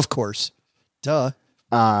 Of course. Duh.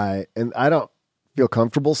 And I don't feel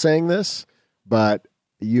comfortable saying this, but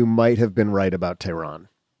you might have been right about Tehran.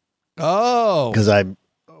 Oh. Because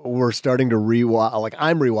we're starting to rewatch. Like,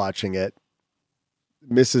 I'm rewatching it.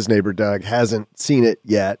 Mrs. Neighbor Doug hasn't seen it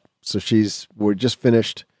yet, so we're just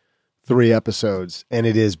finished 3 episodes, and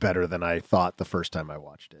it is better than I thought the first time I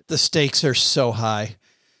watched it. The stakes are so high.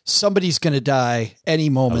 Somebody's going to die any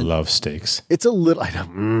moment. I love stakes. It's a little, I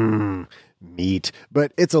know, meat,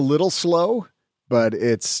 but it's a little slow, but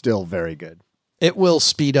it's still very good. It will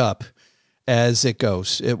speed up. as it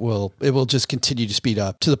goes. It will just continue to speed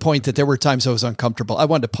up to the point that there were times I was uncomfortable. I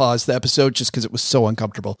wanted to pause the episode just because it was so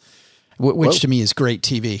uncomfortable, which to me is great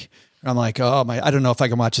TV. I'm like, oh my, I don't know if I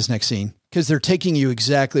can watch this next scene, because they're taking you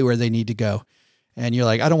exactly where they need to go. And you're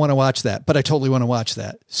like, I don't want to watch that, but I totally want to watch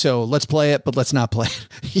that. So let's play it, but let's not play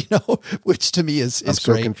it, which to me is I'm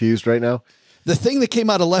so great. Confused right now. The thing that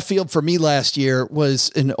came out of left field for me last year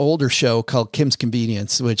was an older show called Kim's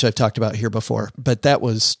Convenience, which I've talked about here before, but that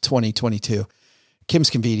was 2022.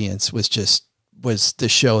 Kim's Convenience was the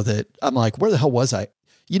show that I'm like, where the hell was I?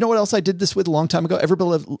 You know what else I did this with a long time ago?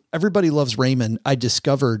 Everybody Loves Raymond. I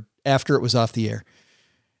discovered after it was off the air.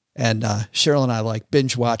 And Cheryl and I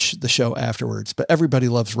binge watch the show afterwards, but Everybody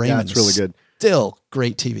Loves Raymond. Yeah, it's really good. Still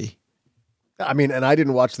great TV. I mean, and I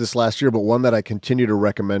didn't watch this last year, but one that I continue to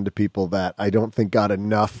recommend to people that I don't think got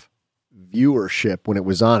enough viewership when it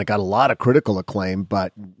was on. It got a lot of critical acclaim,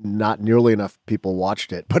 but not nearly enough people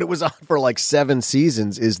watched it. But it was on for 7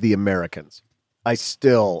 seasons, is The Americans. I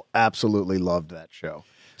still absolutely loved that show.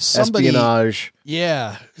 Espionage.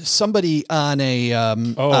 Yeah. Somebody on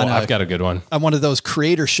I've got a good one. On one of those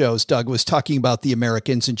creator shows, Doug, was talking about The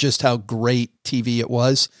Americans and just how great TV it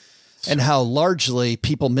was and how largely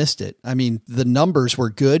people missed it. I mean, the numbers were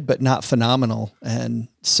good, but not phenomenal. And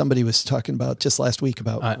somebody was talking about just last week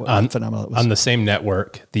about how phenomenal it was. On the same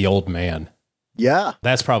network, The Old Man. Yeah.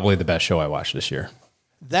 That's probably the best show I watched this year.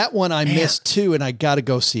 That one I missed too, and I got to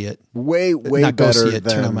go see it. Way Not better go see it,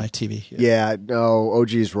 than turn on my TV. Yeah, no,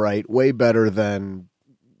 OG's right. Way better than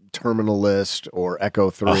Terminal List or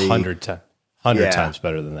Echo 3. 100 times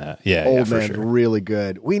better than that. Yeah, Old for Man's sure. really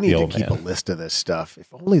good. We need to keep a list of this stuff.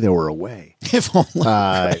 If only there were a way. If only.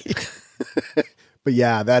 Right. But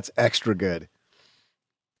yeah, that's extra good.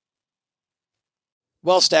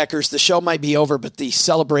 Well, Stackers, the show might be over, but the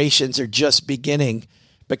celebrations are just beginning,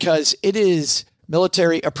 because it is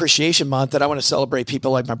Military Appreciation Month, and I want to celebrate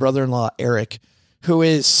people like my brother-in-law, Eric, who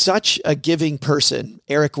is such a giving person.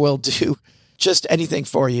 Eric will do just anything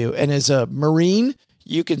for you. And as a Marine,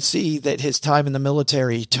 you can see that his time in the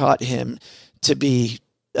military taught him to be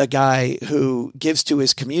a guy who gives to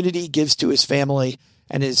his community, gives to his family,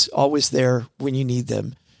 and is always there when you need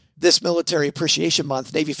them. This Military Appreciation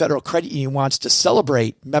Month, Navy Federal Credit Union wants to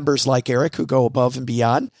celebrate members like Eric who go above and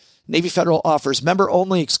beyond. Navy Federal offers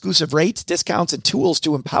member-only exclusive rates, discounts, and tools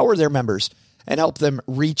to empower their members and help them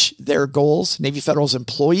reach their goals. Navy Federal's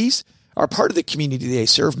employees are part of the community they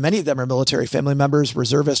serve. Many of them are military family members,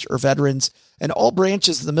 reservists, or veterans, and all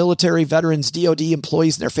branches of the military, veterans, DOD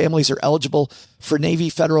employees, and their families are eligible for Navy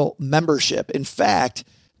Federal membership. In fact,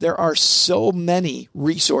 there are so many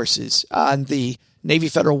resources on the Navy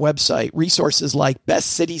Federal website, resources like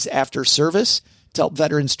Best Cities After Service to help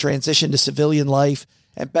veterans transition to civilian life,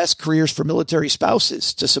 and Best Careers for Military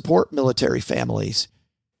Spouses to support military families.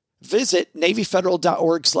 Visit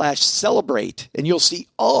NavyFederal.org/celebrate, and you'll see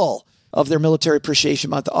all of their Military Appreciation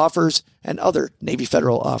Month offers and other Navy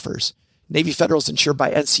Federal offers. Navy Federal is insured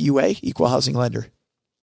by NCUA, Equal Housing Lender.